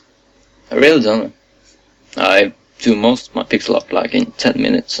 I really don't know. I do most of my pixel art like in 10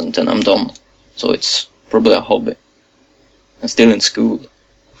 minutes and then I'm done. So it's probably a hobby. I'm still in school.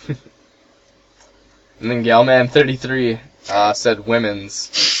 And then Galman33 said women's,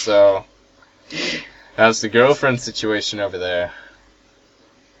 so how's the girlfriend situation over there?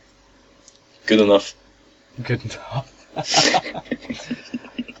 Good enough. Good enough.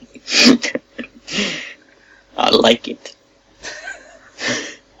 I like it.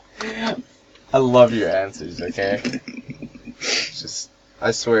 I love your answers, okay? Just,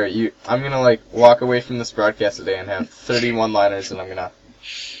 I swear, I'm gonna, like, walk away from this broadcast today and have 30 one-liners, and I'm gonna,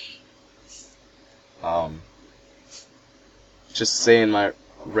 just say in my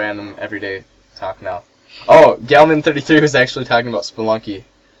random, everyday talk now. Oh, Galman33 was actually talking about Spelunky.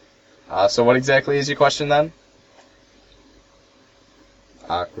 So what exactly is your question, then?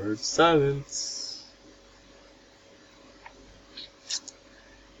 Awkward silence.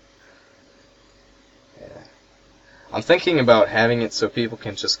 Yeah. I'm thinking about having it so people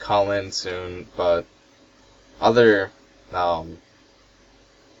can just call in soon, but other, Then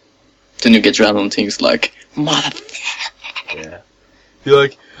you get random things like, yeah. Be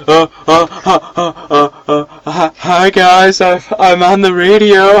like, hi guys, I'm on the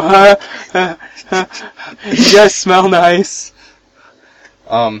radio, you guys smell nice.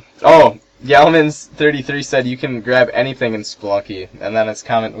 Galman's33 said you can grab anything in Spelunky, and then his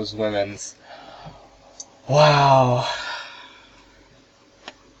comment was women's. Wow.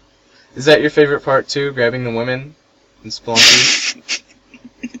 Is that your favorite part too, grabbing the women in Spelunky?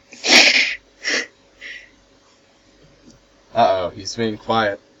 Uh-oh, he's being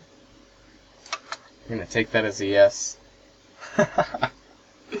quiet. I'm gonna take that as a yes.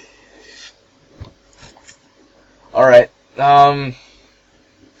 Alright, again,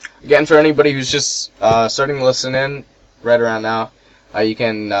 for anybody who's just starting to listen in right around now, you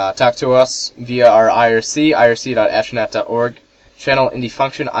can talk to us via our IRC, irc.ashnet.org, channel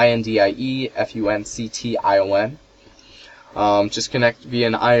IndieFunction, INDIEFUNCTION. Just connect via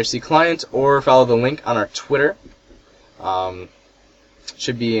an IRC client or follow the link on our Twitter.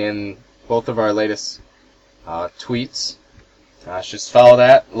 Should be in both of our latest tweets. Just follow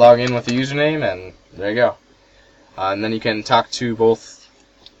that, log in with the username, and there you go. And then you can talk to both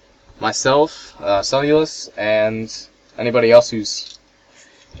myself, Cellusious, and anybody else who's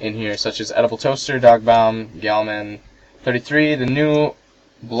in here, such as Edible Toaster, Dogbaum, Galman33, the new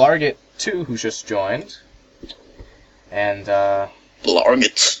Blargit 2 who just joined, and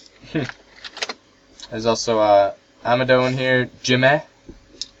Blargit. There's also Amado in here, Jimmy,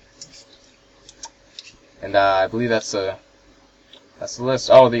 and I believe that's the list.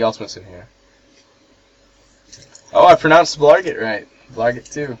 Oh, the Ultimate's in here. Oh, I pronounced Blargit right. Blargit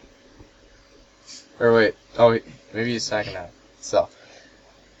 2. Or wait, maybe he's talking out. So,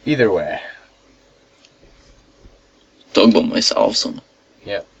 either way. Dogbomb is awesome.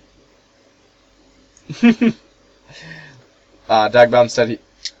 Yep. Dogbaum said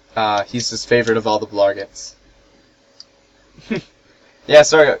he's his favorite of all the Blargits. Yeah,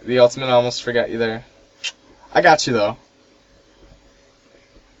 sorry, the Ultimate, I almost forgot you there. I got you, though.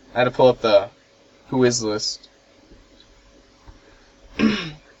 I had to pull up the Who Is list.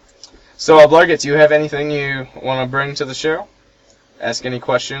 So, Blarget, do you have anything you want to bring to the show? Ask any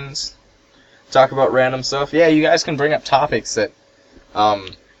questions? Talk about random stuff? Yeah, you guys can bring up topics that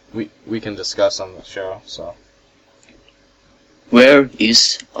we can discuss on the show, so. Where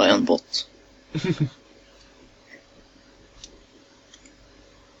is Ironbot?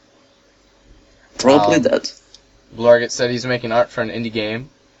 Probably dead. Blarget said he's making art for an indie game.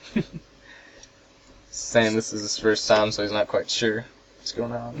 Saying this is his first time, so he's not quite sure what's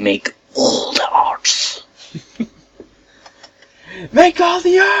going on. Make all the arts. Make all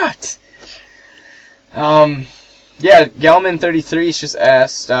the art! Yeah, Galman33 just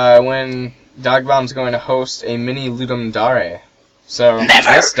asked when Dogbomb's going to host a mini Ludum Dare. So, Never.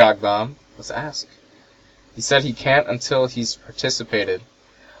 yes, Dogbomb, let's ask. He said he can't until he's participated.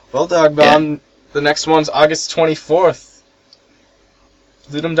 Well, Dogbomb, the next one's August 24th.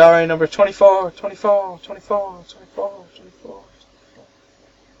 Ludum Dare number 24, 24, 24, 24, 24, 24.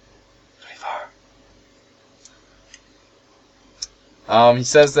 He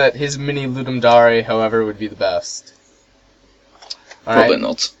says that his mini Ludum Dare, however, would be the best. Probably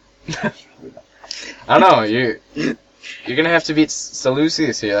not. I don't know, you're gonna have to beat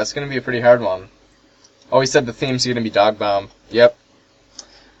Cellusious here. That's gonna be a pretty hard one. Oh, he said the theme's gonna be Dog Bomb. Yep.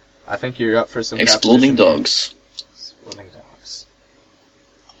 I think you're up for some Exploding dogs. Exploding dogs.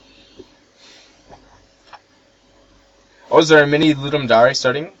 Oh, is there a mini Ludum Dare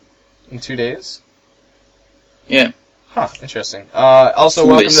starting in 2 days? Yeah. Huh, interesting. Also,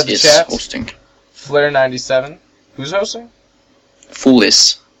 welcome to the chat. Hosting. Flare97. Who's hosting?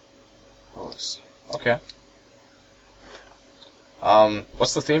 Foolis. Okay.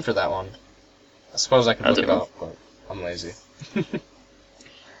 What's the theme for that one? I suppose I could look it up, but I'm lazy.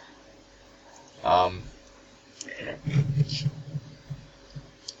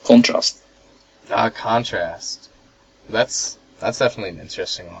 Contrast. Contrast. That's definitely an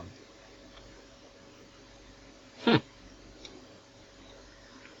interesting one.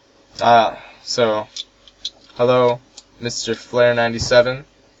 So, hello, Mr. Flare97.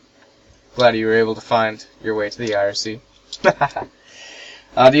 Glad you were able to find your way to the IRC.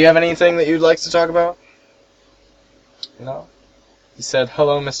 Do you have anything that you'd like to talk about? No? He said,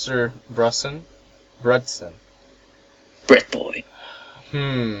 hello, Mr. Brudson. Brett boy.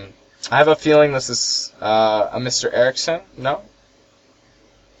 I have a feeling this is a Mr. Erickson. No?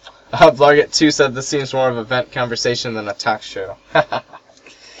 Blarget2 said this seems more of a vent conversation than a talk show.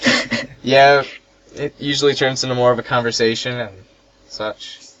 Yeah, it usually turns into more of a conversation and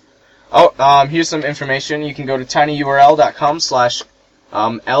such. Oh, here's some information. You can go to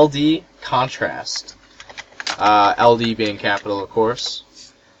tinyurl.com/ldcontrast. LD being capital, of course,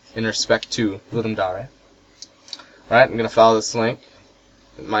 in respect to Ludum Dare. Alright, I'm going to follow this link.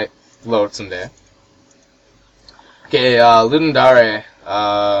 It might load someday. Okay, Ludum Dare,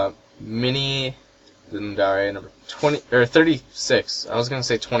 mini Ludum Dare number 36. I was going to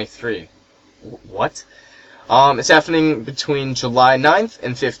say 23. What? It's happening between July 9th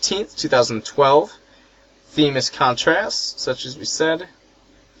and 15th, 2012. Theme is contrast, such as we said.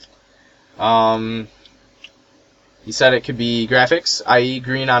 He said it could be graphics, i.e.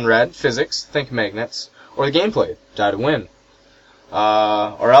 green on red, physics, think magnets, or the gameplay, die to win.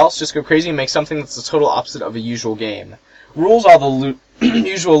 Or else, just go crazy and make something that's the total opposite of a usual game. Rules, all the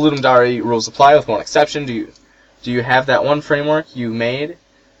usual Ludum Dare rules apply, with one exception. Do you have that one framework you made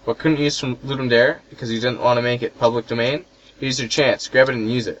but couldn't use from Ludum Dare because you didn't want to make it public domain? Here's your chance. Grab it and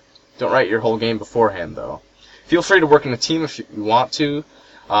use it. Don't write your whole game beforehand, though. Feel free to work in a team if you want to.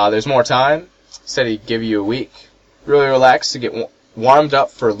 There's more time. Said he'd give you a week. Really relax to get warmed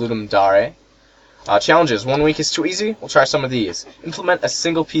up for Ludum Dare. Challenges. 1 week is too easy? We'll try some of these. Implement a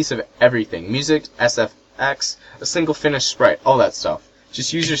single piece of everything. Music, SFX, a single finished sprite, all that stuff.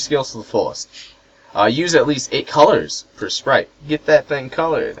 Just use your skills to the fullest. Use at least 8 colors per sprite. Get that thing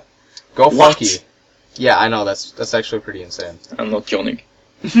colored. Go funky. Yeah, I know, that's actually pretty insane. I'm not joining.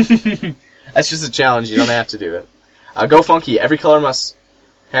 That's just a challenge, you don't have to do it. Go funky. Every color must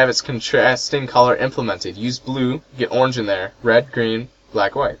have its contrasting color implemented. Use blue, get orange in there, red, green,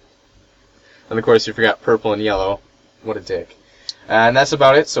 black, white. And of course you forgot purple and yellow. What a dick. And that's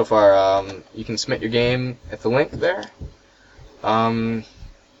about it so far. You can submit your game at the link there.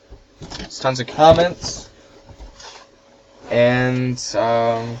 There's tons of comments. And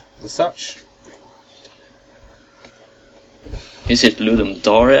the such. Is it Ludum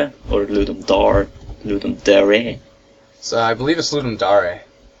Dare or Ludum Dar? Ludum Dare? So I believe it's Ludum Dare.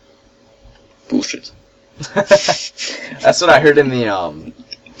 Bullshit. That's what I heard in the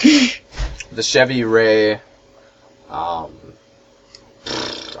Chevy Ray. I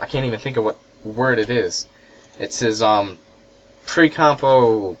can't even think of what word it is. It's his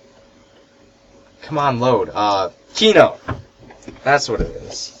pre-compo Come on, load. Keynote. That's what it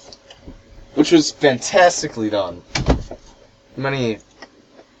is. Which was fantastically done. Many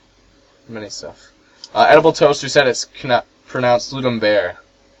stuff. Edible Toaster said it's pronounced Ludum Bear.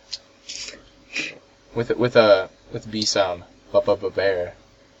 With a B sound. Bear.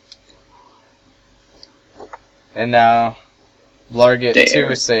 And now Blarget 2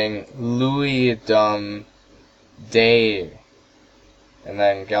 is saying Louis Dum Day. And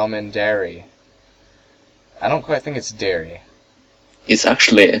then Galman Dairy. I don't quite think it's dairy. It's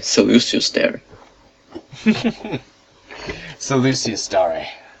actually Cellusious Dairy. Cellusious Dairy.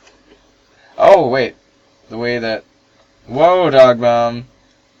 Oh, wait. The way that... Whoa, Dog Bomb.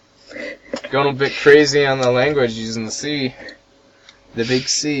 Going a bit crazy on the language using the C. The big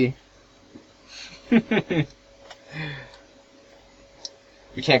C. We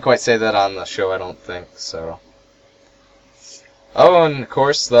can't quite say that on the show, I don't think, so... Oh, and of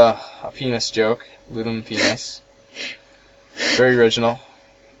course, a penis joke. Ludum penis. Very original.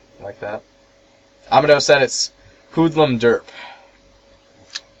 Like that. Amado said it's Hoodlum Derp.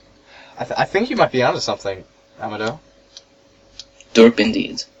 I think you might be onto something, Amado. Derp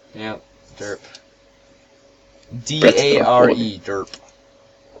indeed. Yeah, derp. D-A-R-E, derp.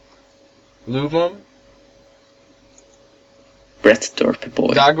 Lubum? Brett Derp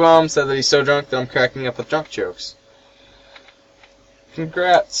boy. Dogmom said that he's so drunk that I'm cracking up with drunk jokes.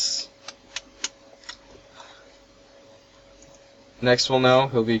 Congrats. Next we'll know,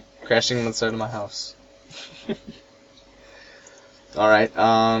 he'll be crashing inside of my house. Alright,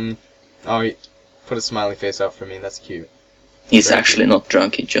 oh, he put a smiley face out for me, that's cute. He's very actually cute. Not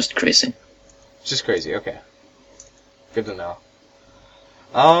drunk, he's just crazy. Just crazy, okay. Good to know.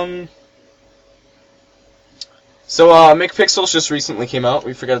 So, McPixels just recently came out,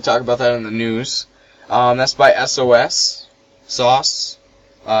 we forgot to talk about that in the news. That's by SOS. Sauce.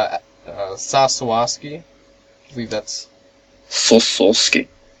 Sosowski. I believe that's... Sosowski.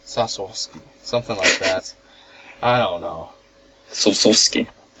 Something like that. I don't know. Sosowski.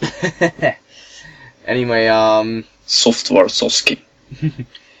 Anyway, Software Soski.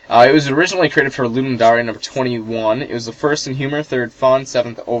 It was originally created for Ludum Dare number 21. It was the first in humor, third fun,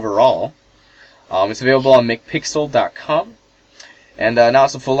 seventh overall. It's available on McPixel.com. And now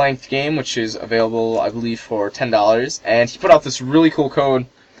it's a full-length game, which is available, I believe, for $10. And he put out this really cool code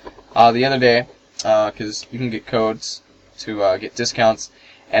the other day, because you can get codes to get discounts.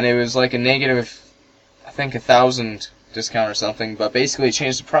 And it was like a negative, I think, 1,000 discount or something. But basically, it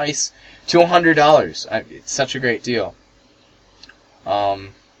changed the price to $100. It's such a great deal.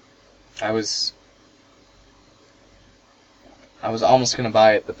 I was almost going to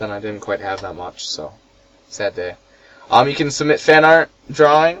buy it, but then I didn't quite have that much, so sad day. You can submit fan art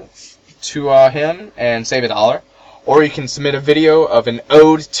drawing to him and save $1, or you can submit a video of an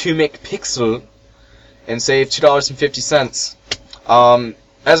ode to McPixel and save $2.50.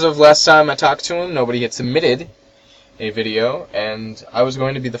 As of last time I talked to him, nobody had submitted a video, and I was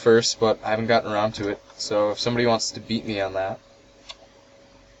going to be the first, but I haven't gotten around to it. So if somebody wants to beat me on that,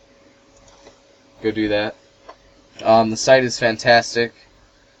 go do that. The site is fantastic.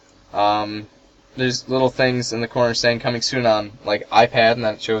 There's little things in the corner saying coming soon on, like, iPad, and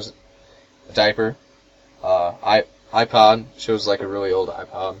that shows a diaper. iPod shows, like, a really old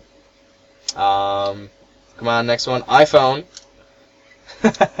iPod. Come on, next one. iPhone.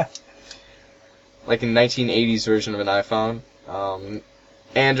 Like a 1980s version of an iPhone.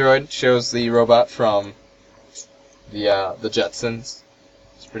 Android shows the robot from the Jetsons.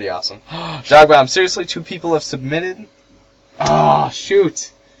 It's pretty awesome. Dogbomb, seriously, 2 people have submitted? Oh,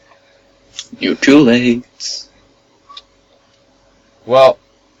 shoot. You're too late. Well.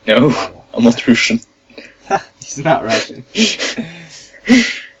 No, I'm not Russian. He's not Russian. He's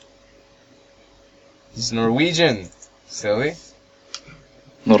Norwegian. Silly.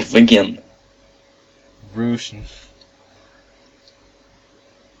 Norwegian. Russian.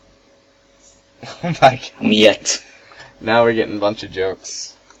 Oh my god. Niet. Now we're getting a bunch of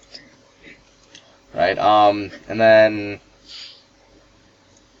jokes. Right, and then...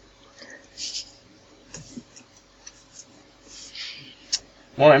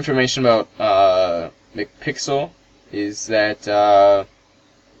 more information about McPixel is that, the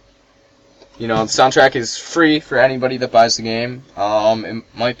soundtrack is free for anybody that buys the game. It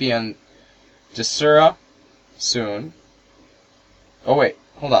might be on Desura soon. Oh wait,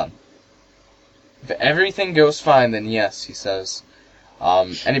 hold on. If everything goes fine, then yes, he says.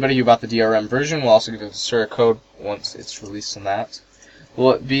 Anybody who bought the DRM version will also get a Desura code once it's released on that.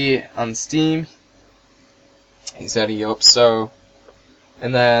 Will it be on Steam? He said he hopes so.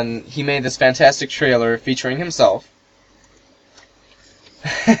 And then he made this fantastic trailer featuring himself.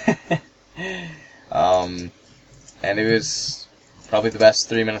 and it was probably the best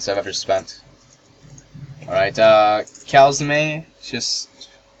 3 minutes I've ever spent. Alright, Kalzame,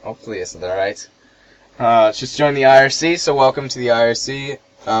 hopefully I said that right. Just joined the IRC, so welcome to the IRC.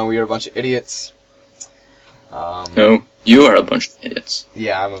 We are a bunch of idiots. No, you are a bunch of idiots.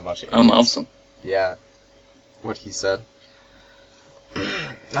 Yeah, I'm a bunch of idiots. I'm awesome. Yeah, what he said.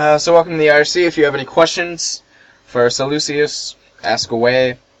 So welcome to the IRC. If you have any questions for Cellusious, ask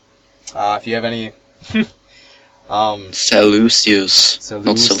away. If you have any... Cellusious.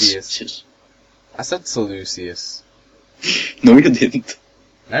 Not Celsius. I said Cellusious. No, you didn't.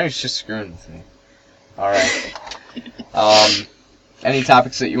 Now he's just screwing with me. Alright. Any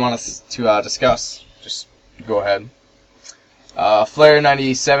topics that you want us to discuss, just go ahead.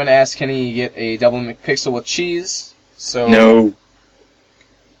 Flare97 asks, can he get a double McPixel with cheese? So... No.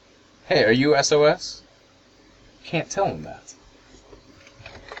 Hey, are you SOS? Can't tell him that.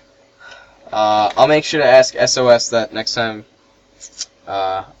 I'll make sure to ask SOS that next time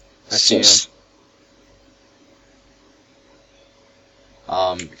I see him.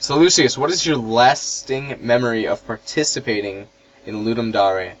 So Lucius, what is your lasting memory of participating in Ludum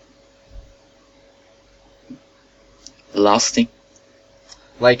Dare? Lasting?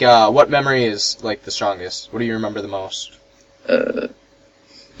 Like, what memory is, like, the strongest? What do you remember the most?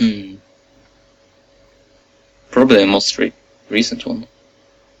 Probably the most recent one.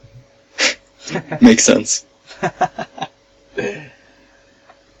 Makes sense.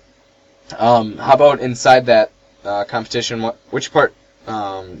 How about inside that competition? Which part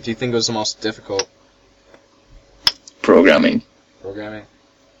do you think was the most difficult? Programming. Programming.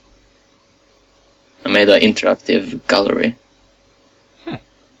 I made an interactive gallery.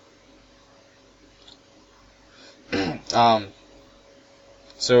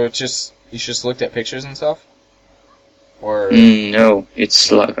 So you just looked at pictures and stuff? Or no,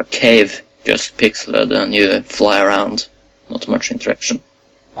 it's like a cave, just pixelated, and you fly around. Not much interaction.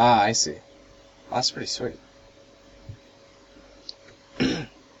 Ah, I see. That's pretty sweet.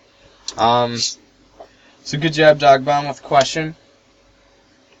 So good job, Dogbomb, with the question.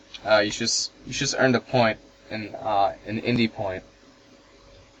 You just earned a point, an indie point.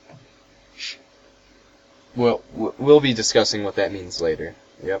 We'll be discussing what that means later.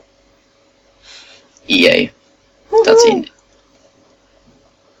 Yep. EA. That's indie.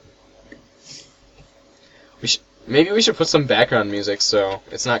 Maybe we should put some background music so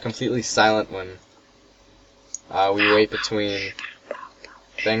it's not completely silent when we wait between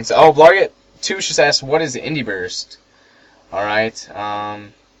things. Oh, Blarget2 just asked, what is Indie Burst? Alright,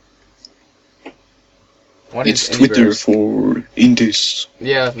 what it's is Indie Twitter Burst? for indies.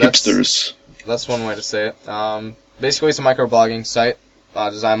 Yeah, hipsters. That's one way to say it. Basically, it's a microblogging site,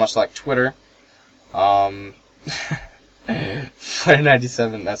 designed much like Twitter. Flare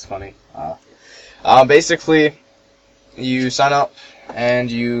 97, that's funny. Basically, you sign up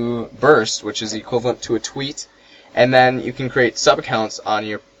and you burst, which is equivalent to a tweet, and then you can create sub-accounts on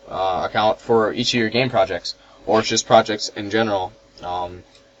your account for each of your game projects, or just projects in general.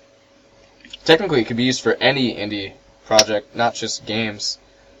 Technically, it could be used for any indie project, not just games.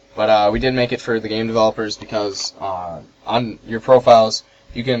 But we did make it for the game developers because on your profiles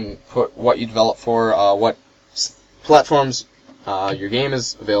you can put what you develop for, what platforms your game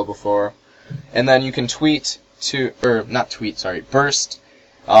is available for, and then you can burst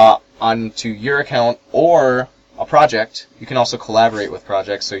onto your account or a project. You can also collaborate with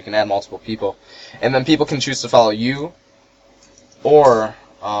projects, so you can add multiple people, and then people can choose to follow you or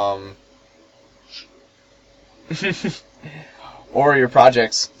or your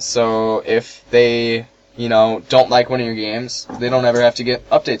projects. So if they, don't like one of your games, they don't ever have to get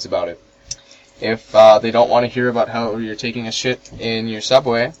updates about it. If they don't want to hear about how you're taking a shit in your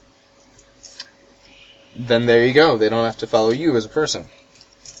subway, then there you go. They don't have to follow you as a person.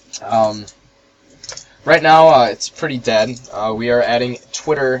 Right now, it's pretty dead. We are adding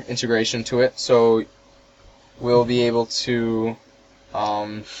Twitter integration to it, so we'll be able to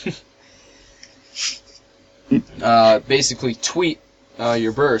basically tweet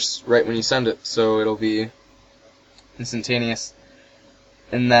your burst right when you send it, so it'll be instantaneous.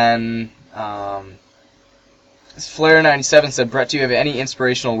 And then Flare97 said, Brett, do you have any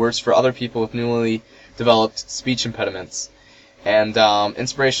inspirational words for other people with newly developed speech impediments? And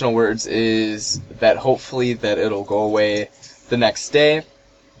inspirational words is that hopefully that it'll go away the next day,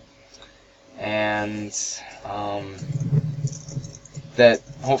 and that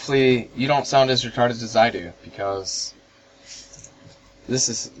hopefully you don't sound as retarded as I do, because this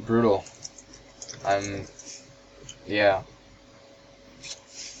is brutal. Yeah.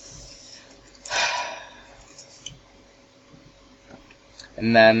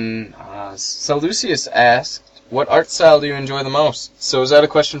 And then Cellusious asked, what art style do you enjoy the most? So is that a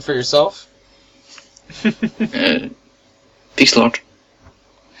question for yourself? Pixel art.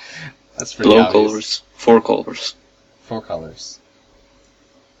 That's pretty Low obvious. colors. 4 colors. 4 colors.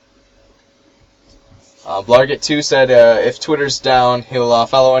 Blarget2 said if Twitter's down, he'll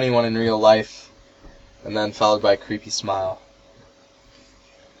follow anyone in real life, and then followed by a creepy smile.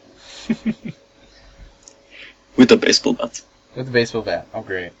 With a baseball bat. With a baseball bat. Oh,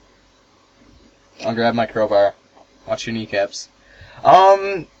 great. I'll grab my crowbar. Watch your kneecaps.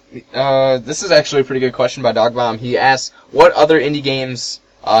 This is actually a pretty good question by Dogbomb. He asks, what other indie games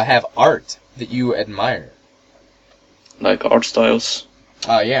have art that you admire? Like art styles.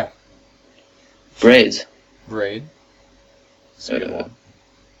 Yeah. Braid. Braid. Spelunky.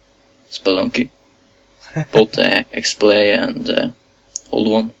 Both X-Play and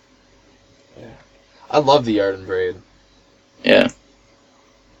old one. Yeah. I love the art in Braid. Yeah.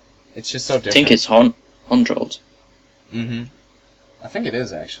 It's just so different. I think it's 100. Mm-hmm. I think it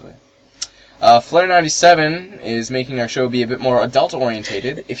is, actually. Flare97 is making our show be a bit more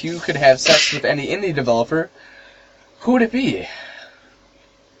adult-orientated. If you could have sex with any indie developer, who would it be?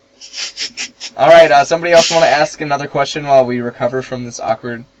 Alright, somebody else want to ask another question while we recover from this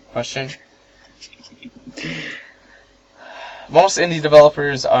awkward question? Most indie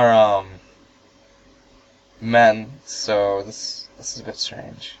developers are, men, so this is a bit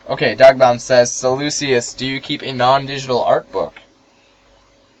strange. Okay, Dogbomb says, Cellusious, do you keep a non-digital art book?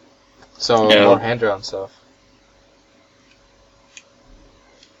 So, No. more hand-drawn stuff.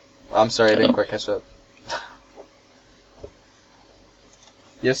 I'm sorry, I didn't quite catch that.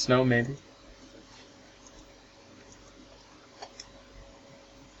 Yes, no, maybe.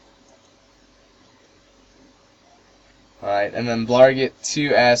 Alright, and then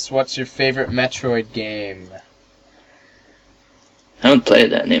Blarget2 asks, what's your favorite Metroid game? I haven't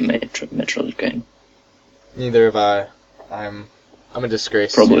played any Metroid game. Neither have I. I'm a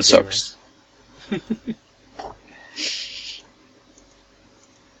disgrace. Probably to sucks.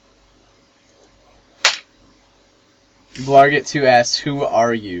 Blarget2 asks, who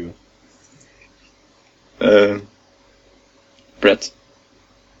are you? Brett.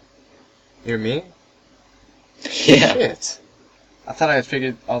 You're me? Yeah. Shit. I thought I had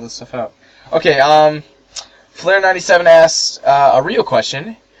figured all this stuff out. Okay, Flare97 asks, a real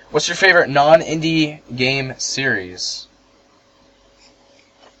question. What's your favorite non-indie game series?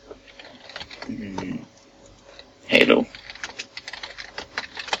 Halo.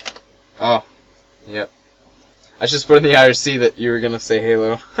 Oh, yep. I just put in the IRC that you were gonna say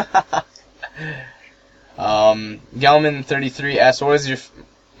Halo. Gelman33 asks, what is your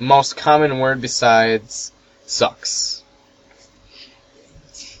most common word besides sucks?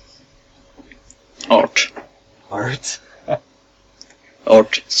 Art. Art.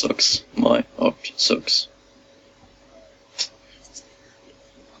 Art sucks. My art sucks.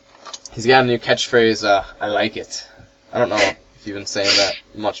 He's got a new catchphrase, I like it. I don't know if you've been saying that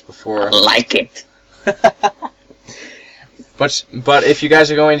much before. I like it. But if you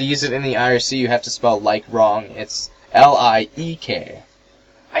guys are going to use it in the IRC, you have to spell like wrong. It's L-I-E-K.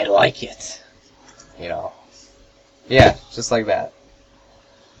 I like it. You know. Yeah, just like that.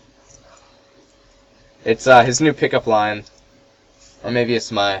 It's his new pickup line. Or maybe it's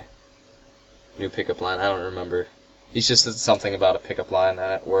my new pickup line. I don't remember. He's just said something about a pickup line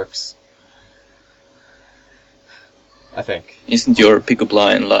and it works. I think. Isn't your pickup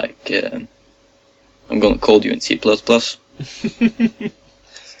line like, I'm gonna call you in C++?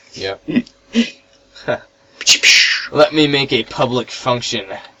 Yep. Let me make a public function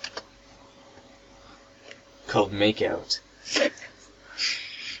called Makeout.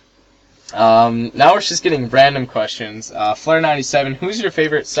 Now we're just getting random questions. Flare97, who's your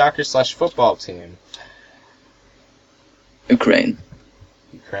favorite soccer/football team? Ukraine.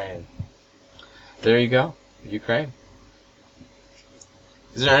 Ukraine. There you go. Ukraine.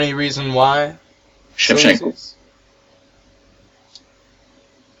 Is there any reason why? Shevchenko. Is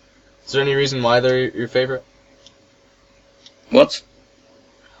there any reason why they're your favorite? What?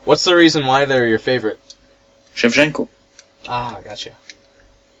 What's the reason why they're your favorite? Shevchenko. Ah, gotcha.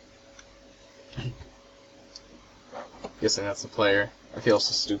 Guessing that's the player. I feel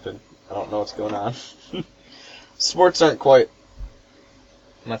so stupid. I don't know what's going on. Sports aren't quite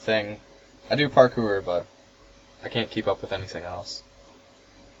my thing. I do parkour, but I can't keep up with anything else.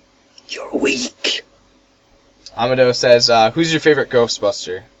 You're weak. Amado says, who's your favorite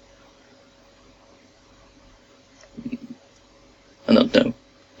Ghostbuster? I don't know.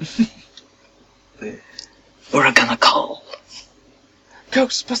 We're gonna call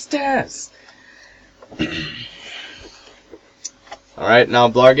Ghostbusters! Alright, now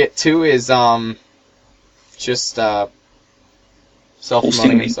Blarget2 is, just Hosting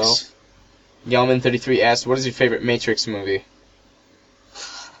self-promoting links. himself. Gelman33 asked, what is your favorite Matrix movie?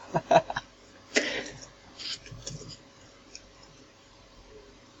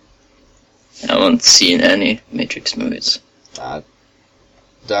 I haven't seen any Matrix movies.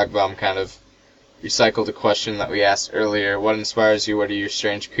 Dogbomb kind of recycled a question that we asked earlier. What inspires you? Where do your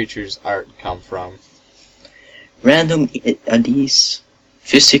strange creatures art come from? Random ideas,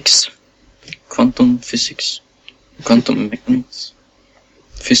 physics, quantum mechanics,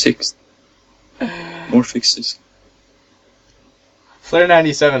 physics, more physics.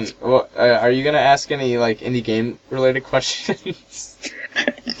 Flare97, well, are you gonna ask any like indie game related questions?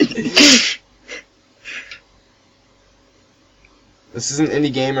 This is an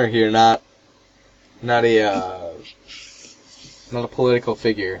indie gamer here, not a political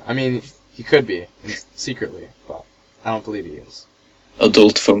figure. I mean, he could be secretly, but I don't believe he is.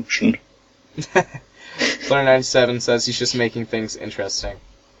 Adult function. Flare97 says he's just making things interesting.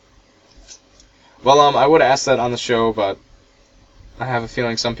 Well, I would ask that on the show, but I have a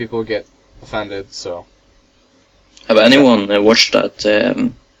feeling some people get offended, so. Have anyone watched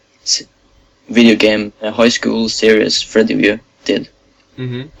that video game high school series Freddy View did?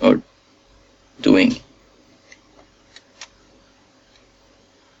 Mm-hmm. Or doing?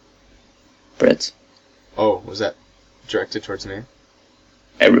 Brett? Oh, was that directed towards me?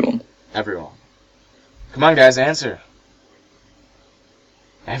 Everyone. Everyone. Come on, guys, answer.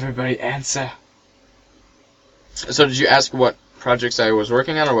 Everybody answer. So did you ask what projects I was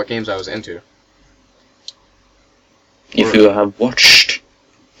working on or what games I was into? If you have watched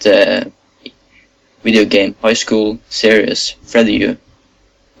the video game high school series Freddy View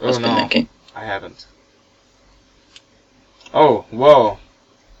has been making. I haven't. Oh, whoa.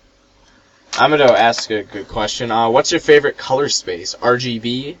 Amado asked a good question. What's your favorite color space?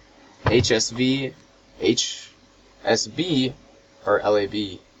 RGB, HSV, HSB, or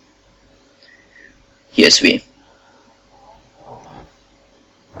LAB? ESV.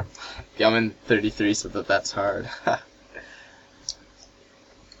 Gelman33 said that that's hard.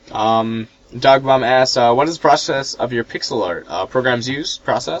 Dogbomb asks, what is the process of your pixel art? Programs used,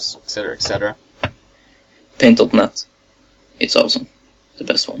 process, etc., etc. Paint.net. It's awesome. The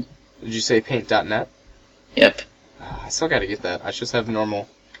best one. Did you say paint.net? Yep. I still gotta get that. I just have normal,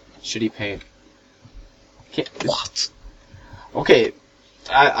 shitty paint. What? Okay,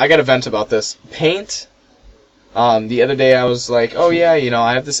 I gotta vent about this. Paint, the other day I was like, oh yeah,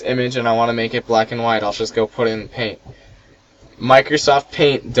 I have this image and I want to make it black and white. I'll just go put in paint. Microsoft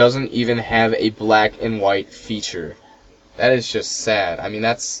Paint doesn't even have a black and white feature. That is just sad. I mean,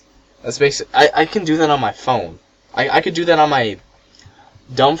 that's basic. I can do that on my phone. I could do that on my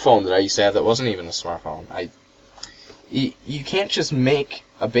dumb phone that I used to have that wasn't even a smartphone. You can't just make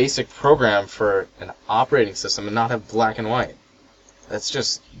a basic program for an operating system and not have black and white. That's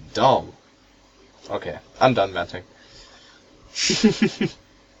just dumb. Okay, I'm done venting.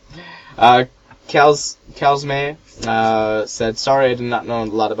 Calsmay said, sorry I did not know a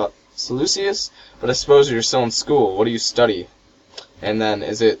lot about Cellusious, but I suppose you're still in school. What do you study? And then,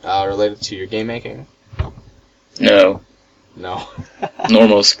 is it related to your game making? No. No.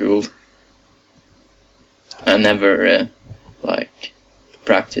 Normal school. I never,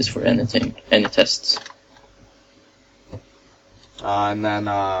 practice for anything, any tests. And then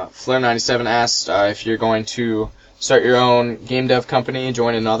Flare97 asked if you're going to start your own game dev company,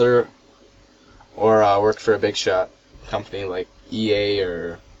 join another, or work for a big shot company like EA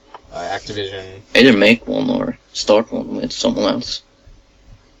or Activision. Either make one or start one with someone else.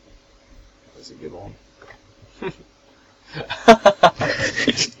 That's a good one.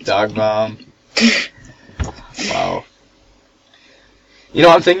 Dog bomb. Wow.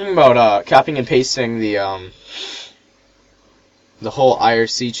 I'm thinking about copying and pasting the whole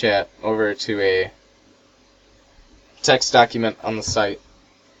IRC chat over to a text document on the site,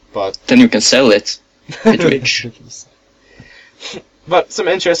 but then you can sell it. Get rich. But some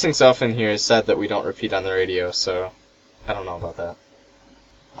interesting stuff in here is said that we don't repeat on the radio, so I don't know about that.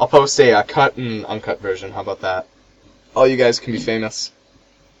 I'll post a cut and uncut version. How about that? All you guys can be famous.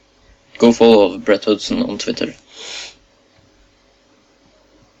 Go follow Brett Hudson on Twitter.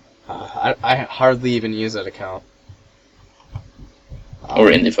 I hardly even use that account. Or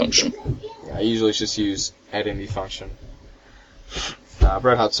Indie Function. Yeah, I usually just use @IndieFunction.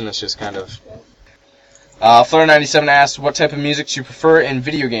 Brett Hudson is just kind of... Flare97 asked, what type of music do you prefer in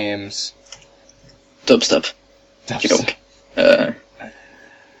video games? Dubstep. Joke.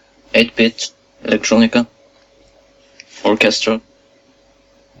 8-bit, electronica, orchestra.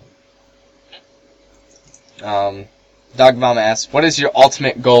 Dogmama asks, what is your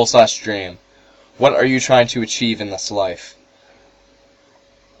ultimate goal/dream? What are you trying to achieve in this life?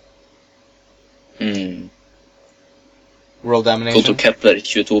 World domination? Go to Kepler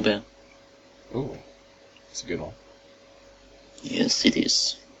 22B. Ooh, that's a good one. Yes, it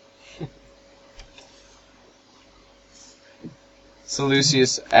is.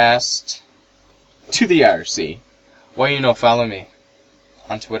 Cellusious asked, to the IRC, why you no follow me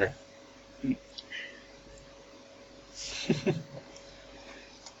on Twitter?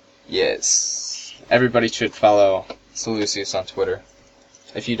 Yes, everybody should follow Cellusious on Twitter.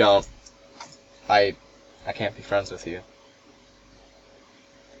 If you don't, I can't be friends with you.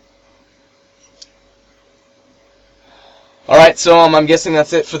 Alright, so I'm guessing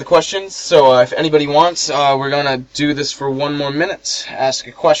that's it for the questions. So if anybody wants, we're going to do this for one more minute. Ask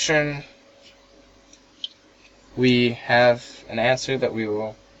a question. We have an answer that we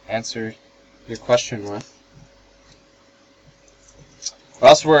will answer your question with. Or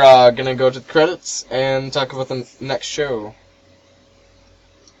else we're going to go to the credits and talk about the next show.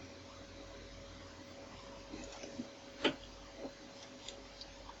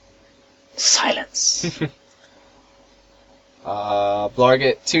 Silence.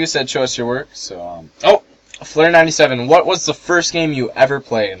 Blarget2 said show us your work, so, oh! Flare97, what was the first game you ever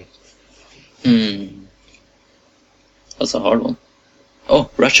played? That's a hard one.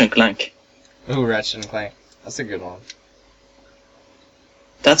 Oh, Ratchet and Clank. Ooh, Ratchet and Clank. That's a good one.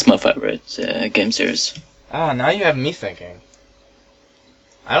 That's my favorite game series. Ah, now you have me thinking.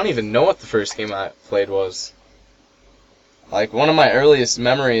 I don't even know what the first game I played was. Like, one of my earliest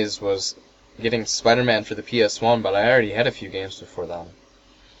memories was getting Spider-Man for the PS1, but I already had a few games before that.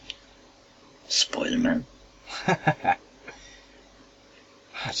 Spider-Man. Oh,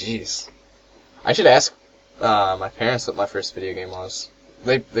 jeez. I should ask my parents what my first video game was.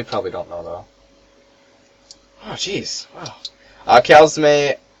 They probably don't know, though. Oh, jeez. Wow.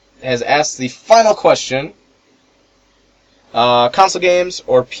 Kalsme has asked the final question. Console games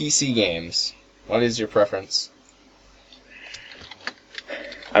or PC games? What is your preference?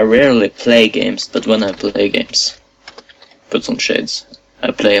 I rarely play games, but when I play games, put on shades,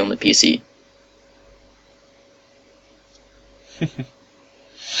 I play on the PC.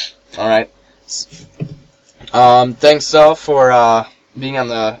 Alright. Thanks, Sal, for being on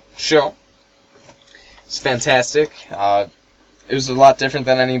the show. It's fantastic. It was a lot different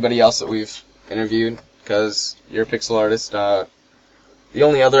than anybody else that we've interviewed, because you're a pixel artist. The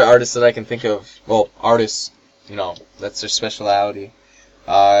only other artist that I can think of, well, artists, you know, that's their speciality,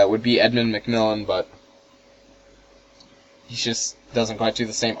 would be Edmund McMillan, but he just doesn't quite do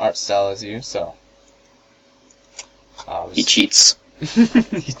the same art style as you, so... He cheats.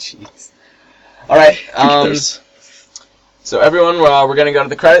 He cheats. Alright, so everyone, we're going to go to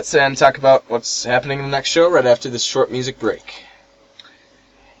the credits and talk about what's happening in the next show right after this short music break.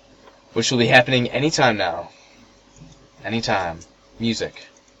 Which will be happening anytime now. Anytime. Music.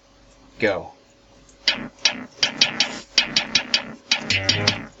 Go.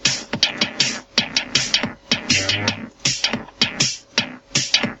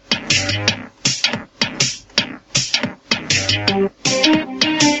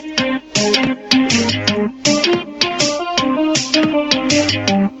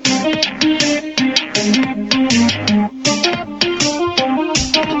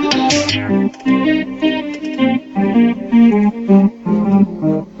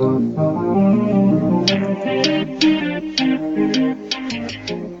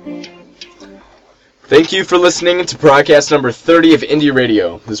 Thank you for listening to broadcast number 30 of Indie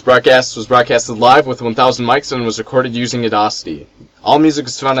Radio. This broadcast was broadcasted live with 1,000 mics and was recorded using Audacity. All music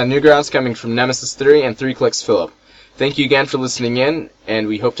is found on Newgrounds, coming from Nemesis Theory and 3 Clicks Philip. Thank you again for listening in, and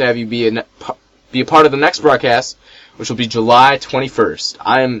we hope to have you be a part of the next broadcast, which will be July 21st.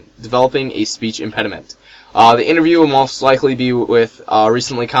 I am developing a speech impediment. The interview will most likely be with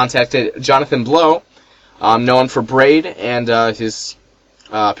recently contacted Jonathan Blow, known for Braid and his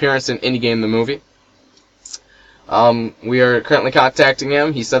appearance in Indie Game the Movie. We are currently contacting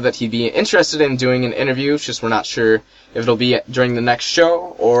him. He said that he'd be interested in doing an interview, it's just we're not sure if it'll be during the next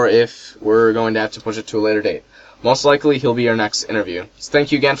show or if we're going to have to push it to a later date. Most likely he'll be our next interview. So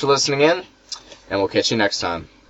thank you again for listening in, and we'll catch you next time.